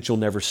money that you'll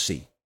never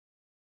see.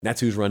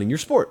 That's who's running your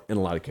sport in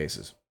a lot of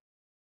cases.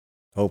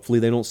 Hopefully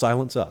they don't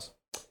silence us.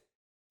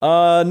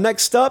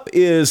 Next up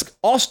is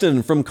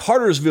Austin from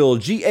Cartersville,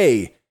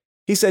 GA.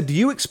 He said, do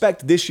you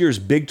expect this year's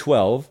Big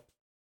 12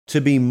 to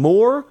be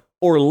more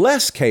or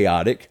less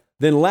chaotic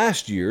than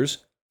last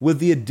year's with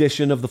the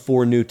addition of the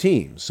 4 new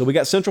teams? So we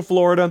got Central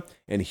Florida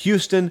and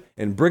Houston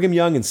and Brigham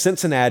Young and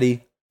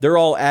Cincinnati. They're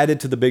all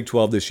added to the Big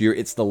 12 this year.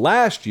 It's the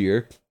last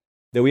year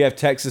that we have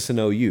Texas and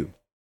OU.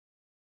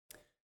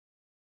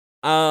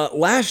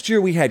 Last year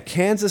we had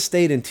Kansas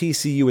State and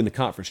TCU in the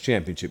conference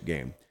championship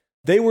game.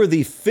 They were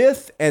the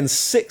 5th and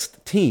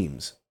 6th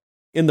teams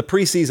in the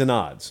preseason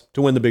odds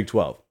to win the Big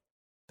 12.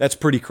 That's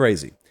pretty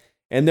crazy.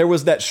 And there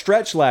was that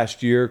stretch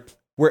last year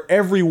where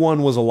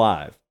everyone was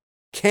alive.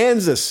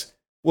 Kansas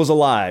was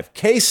alive.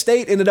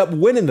 K-State ended up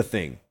winning the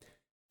thing.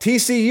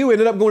 TCU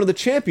ended up going to the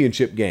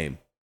championship game.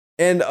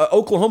 And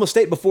Oklahoma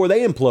State, before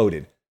they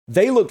imploded,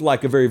 they looked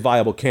like a very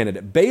viable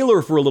candidate.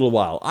 Baylor for a little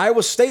while.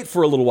 Iowa State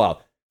for a little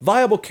while.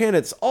 Viable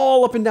candidates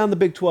all up and down the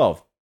Big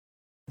 12.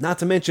 Not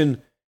to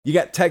mention, you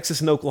got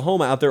Texas and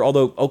Oklahoma out there,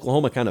 although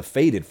Oklahoma kind of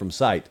faded from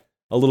sight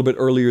a little bit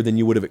earlier than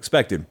you would have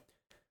expected.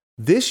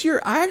 This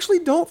year, I actually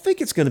don't think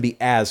it's going to be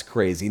as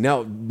crazy.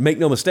 Now, make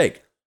no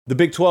mistake, the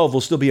Big 12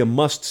 will still be a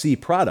must-see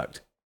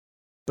product.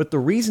 But the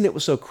reason it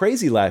was so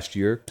crazy last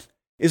year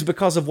is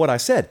because of what I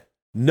said.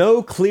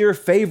 No clear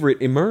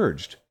favorite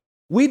emerged.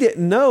 We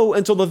didn't know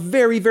until the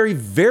very, very,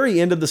 very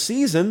end of the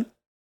season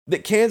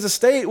that Kansas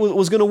State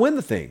was going to win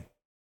the thing.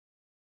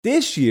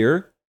 This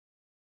year,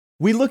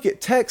 we look at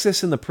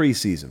Texas in the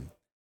preseason,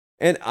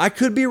 and I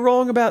could be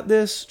wrong about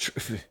this.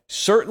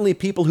 Certainly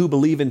people who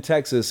believe in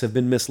Texas have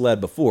been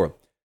misled before.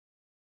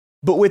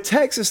 But with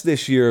Texas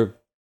this year,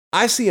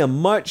 I see a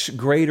much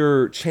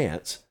greater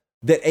chance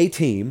that a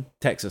team,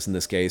 Texas in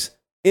this case,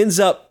 ends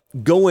up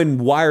going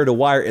wire to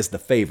wire as the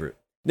favorite.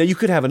 Now, you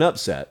could have an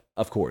upset,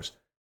 of course,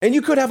 and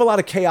you could have a lot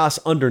of chaos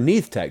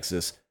underneath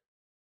Texas.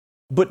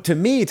 But to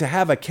me, to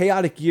have a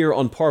chaotic year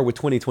on par with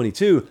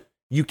 2022,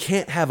 you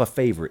can't have a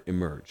favorite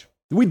emerge.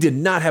 We did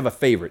not have a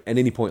favorite at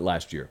any point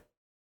last year.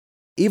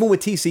 Even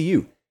with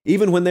TCU,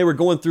 even when they were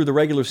going through the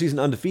regular season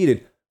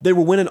undefeated, they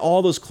were winning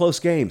all those close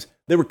games.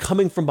 They were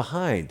coming from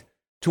behind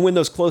to win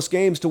those close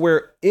games to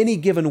where any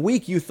given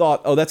week you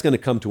thought, oh, that's going to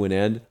come to an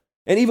end.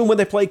 And even when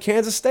they played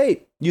Kansas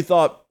State, you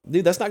thought,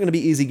 dude, that's not going to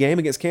be an easy game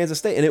against Kansas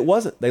State. And it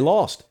wasn't. They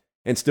lost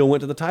and still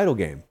went to the title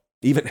game,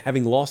 even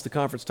having lost the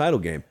conference title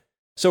game.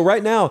 So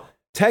right now,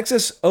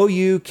 Texas,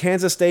 OU,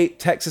 Kansas State,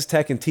 Texas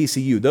Tech, and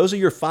TCU, those are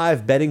your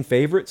 5 betting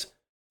favorites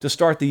to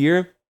start the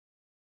year.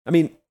 I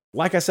mean,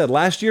 like I said,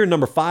 last year,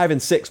 number 5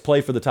 and 6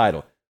 play for the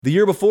title. The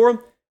year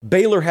before,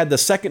 Baylor had the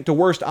second to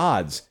worst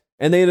odds,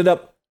 and they ended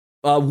up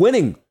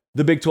winning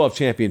the Big 12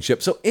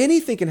 championship. So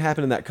anything can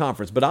happen in that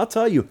conference. But I'll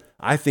tell you,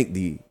 I think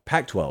the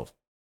Pac-12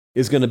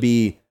 is going to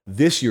be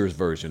this year's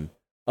version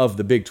of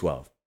the Big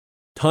 12.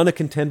 Ton of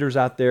contenders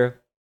out there.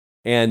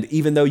 And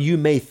even though you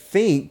may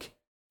think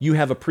you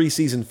have a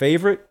preseason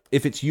favorite,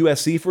 if it's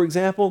USC, for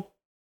example,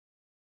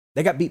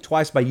 they got beat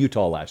twice by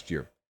Utah last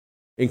year,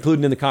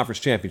 including in the conference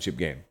championship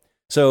game.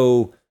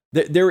 So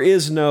there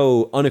is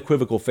no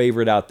unequivocal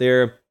favorite out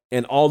there,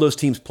 and all those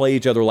teams play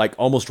each other like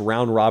almost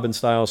round-robin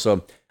style.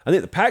 So I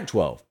think the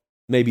Pac-12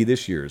 may be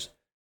this year's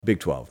Big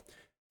 12.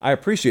 I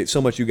appreciate so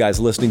much you guys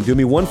listening. Do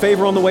me one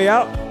favor on the way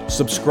out,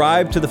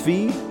 subscribe to the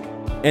feed,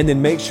 and then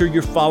make sure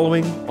you're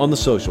following on the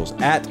socials,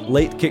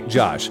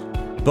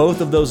 @LateKickJosh.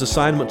 Both of those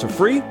assignments are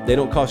free. They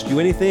don't cost you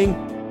anything.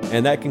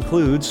 And that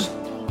concludes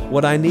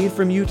what I need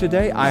from you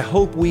today. I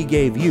hope we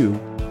gave you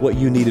what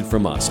you needed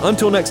from us.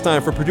 Until next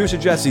time, for producer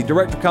Jesse,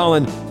 director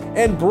Colin,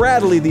 and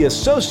Bradley, the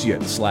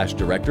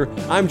associate/director,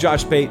 I'm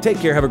Josh Pate. Take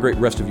care, have a great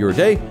rest of your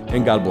day,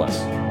 and God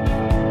bless.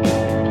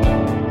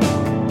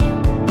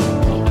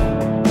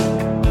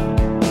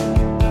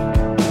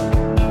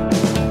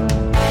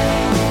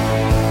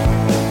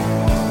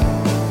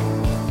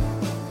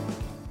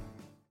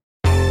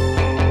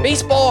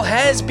 Baseball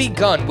has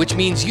begun, which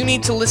means you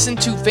need to listen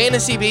to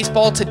Fantasy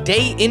Baseball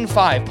Today in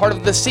 5, part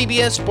of the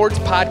CBS Sports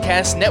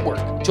Podcast Network.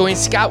 Join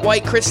Scott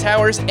White, Chris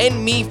Towers,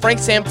 and me, Frank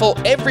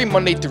Samfel, every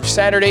Monday through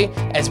Saturday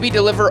as we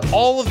deliver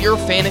all of your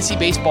fantasy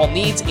baseball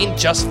needs in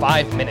just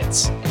 5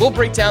 minutes. We'll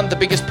break down the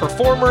biggest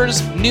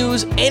performers,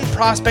 news, and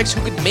prospects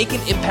who could make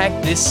an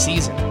impact this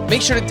season.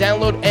 Make sure to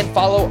download and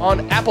follow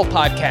on Apple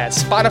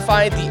Podcasts,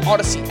 Spotify, the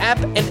Odyssey app,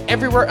 and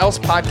everywhere else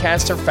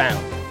podcasts are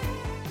found.